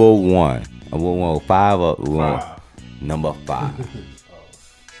 Number 1. I want 5 or number 5.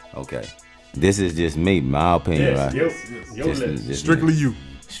 Okay. This is just me, my opinion, right? Your list. Just Strictly me. you.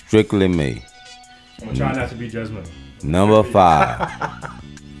 Strictly me. I'm gonna try not to be judgmental. Number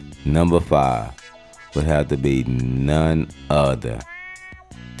 5. Number 5 would have to be none other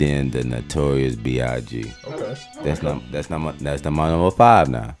than the Notorious B.I.G. Okay. That's not my number 5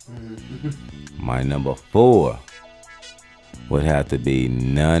 now. My number 4 would have to be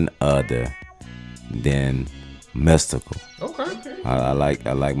none other than Mystical. Okay. I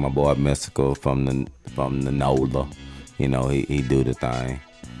like my boy Mystical from the NOLA. You know, he do the thing.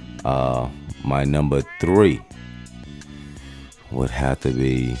 My number 3 would have to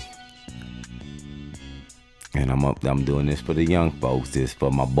be, and I'm doing this for the young folks. This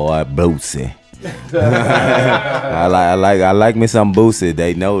for my boy Boosie. I like me some Boosie.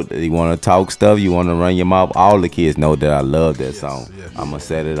 They know that you want to talk stuff, you want to run your mouth. All the kids know that I love that song. I'm gonna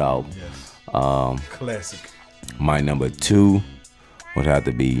set it off. Classic. My number 2 would have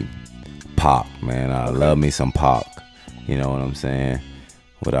to be Pac, man. I love me some Pac. You know what I'm saying?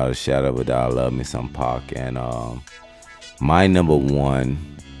 Without a shadow of a doubt, I love me some Pac. And my number 1,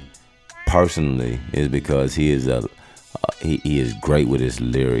 personally, is because he is he is great with his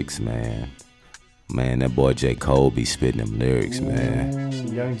lyrics, man. Man, that boy J. Cole be spitting them lyrics, man.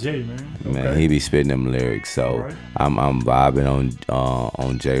 Young Jay, man. Man, he be spitting them lyrics. So right. I'm vibing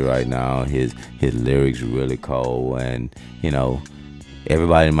on Jay right now. His lyrics really cold, and you know,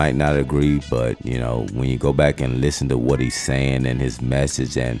 everybody might not agree, but you know, when you go back and listen to what he's saying and his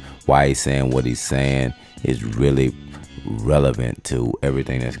message and why he's saying what he's saying, is really relevant to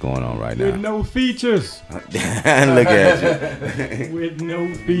everything that's going on right now. With no features. Look at you. With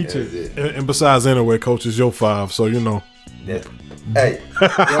no features. And besides, anyway, Coach, is your 5, so you know. Hey,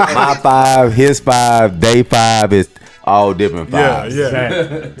 my 5, his 5, day 5 is all different 5s. Yeah.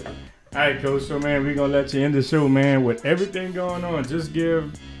 Exactly. All right, Coach. So, man, we're gonna let you end the show, man. With everything going on, just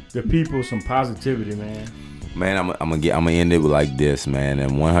give the people some positivity, man. Man, I'm gonna end it like this, man.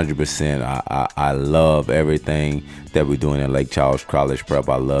 And 100%, I love everything that we're doing at Lake Charles College Prep.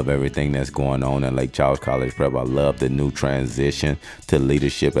 I love everything that's going on at Lake Charles College Prep. I love the new transition to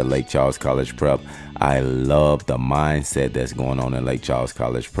leadership at Lake Charles College Prep. I love the mindset that's going on at Lake Charles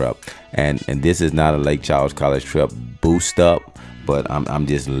College Prep. And this is not a Lake Charles College Prep boost up, but I'm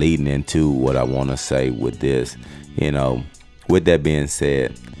just leading into what I want to say with this. You know, with that being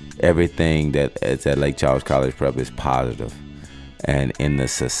said, everything that is at Lake Charles College Prep is positive. And in the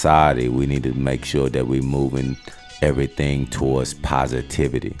society, we need to make sure that we're moving everything towards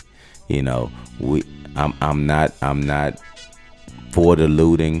positivity. You know, I'm not for the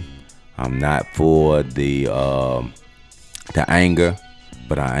looting. I'm not for the anger,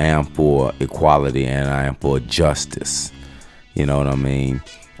 but I am for equality and I am for justice. You know what I mean?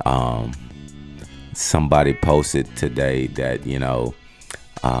 Somebody posted today that, you know,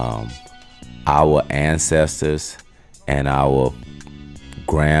 our ancestors and our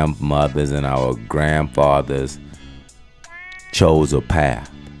grandmothers and our grandfathers chose a path,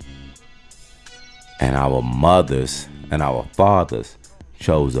 and our mothers and our fathers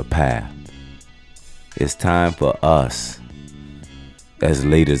chose a path. It's time for us as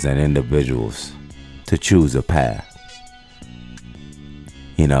leaders and individuals to choose a path.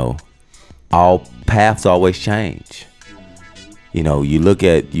 You know, all paths always change. You know, you look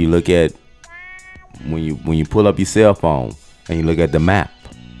at when you pull up your cell phone and you look at the map,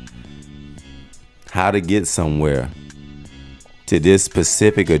 how to get somewhere to this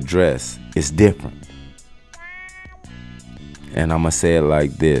specific address is different. And I'm gonna say it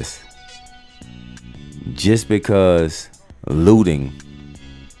like this: just because looting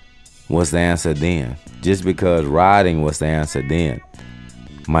was the answer then, just because rioting was the answer then,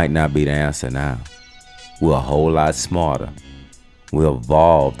 might not be the answer now. We're a whole lot smarter. We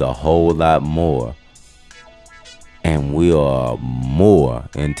evolved a whole lot more. And we are a more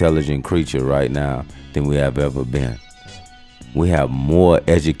intelligent creature right now than we have ever been. We have more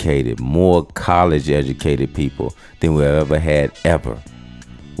educated, more college educated people than we have ever had ever.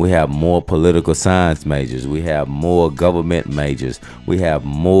 We have more political science majors. We have more government majors. We have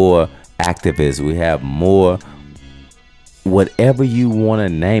more activists. We have more, whatever you want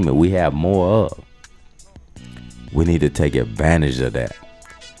to name it, we have more of. We need to take advantage of that.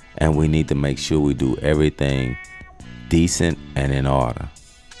 And we need to make sure we do everything decent and in order,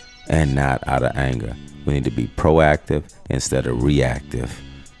 and not out of anger. We need to be proactive instead of reactive.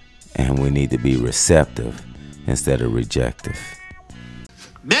 And we need to be receptive instead of rejective.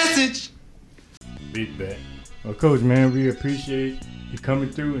 Message. Big bet. Well, Coach, man, we appreciate you coming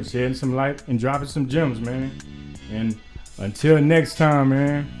through and shedding some light and dropping some gems, man. And until next time,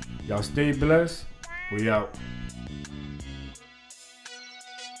 man, y'all stay blessed. We out.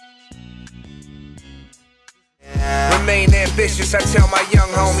 Remain ambitious, I tell my young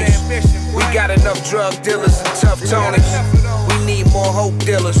homies. We got enough drug dealers and tough Tonys. We need more hope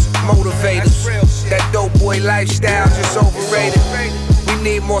dealers, motivators. That dope boy lifestyle just overrated. We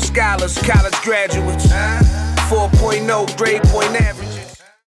need more scholars, college graduates. 4.0 grade point average.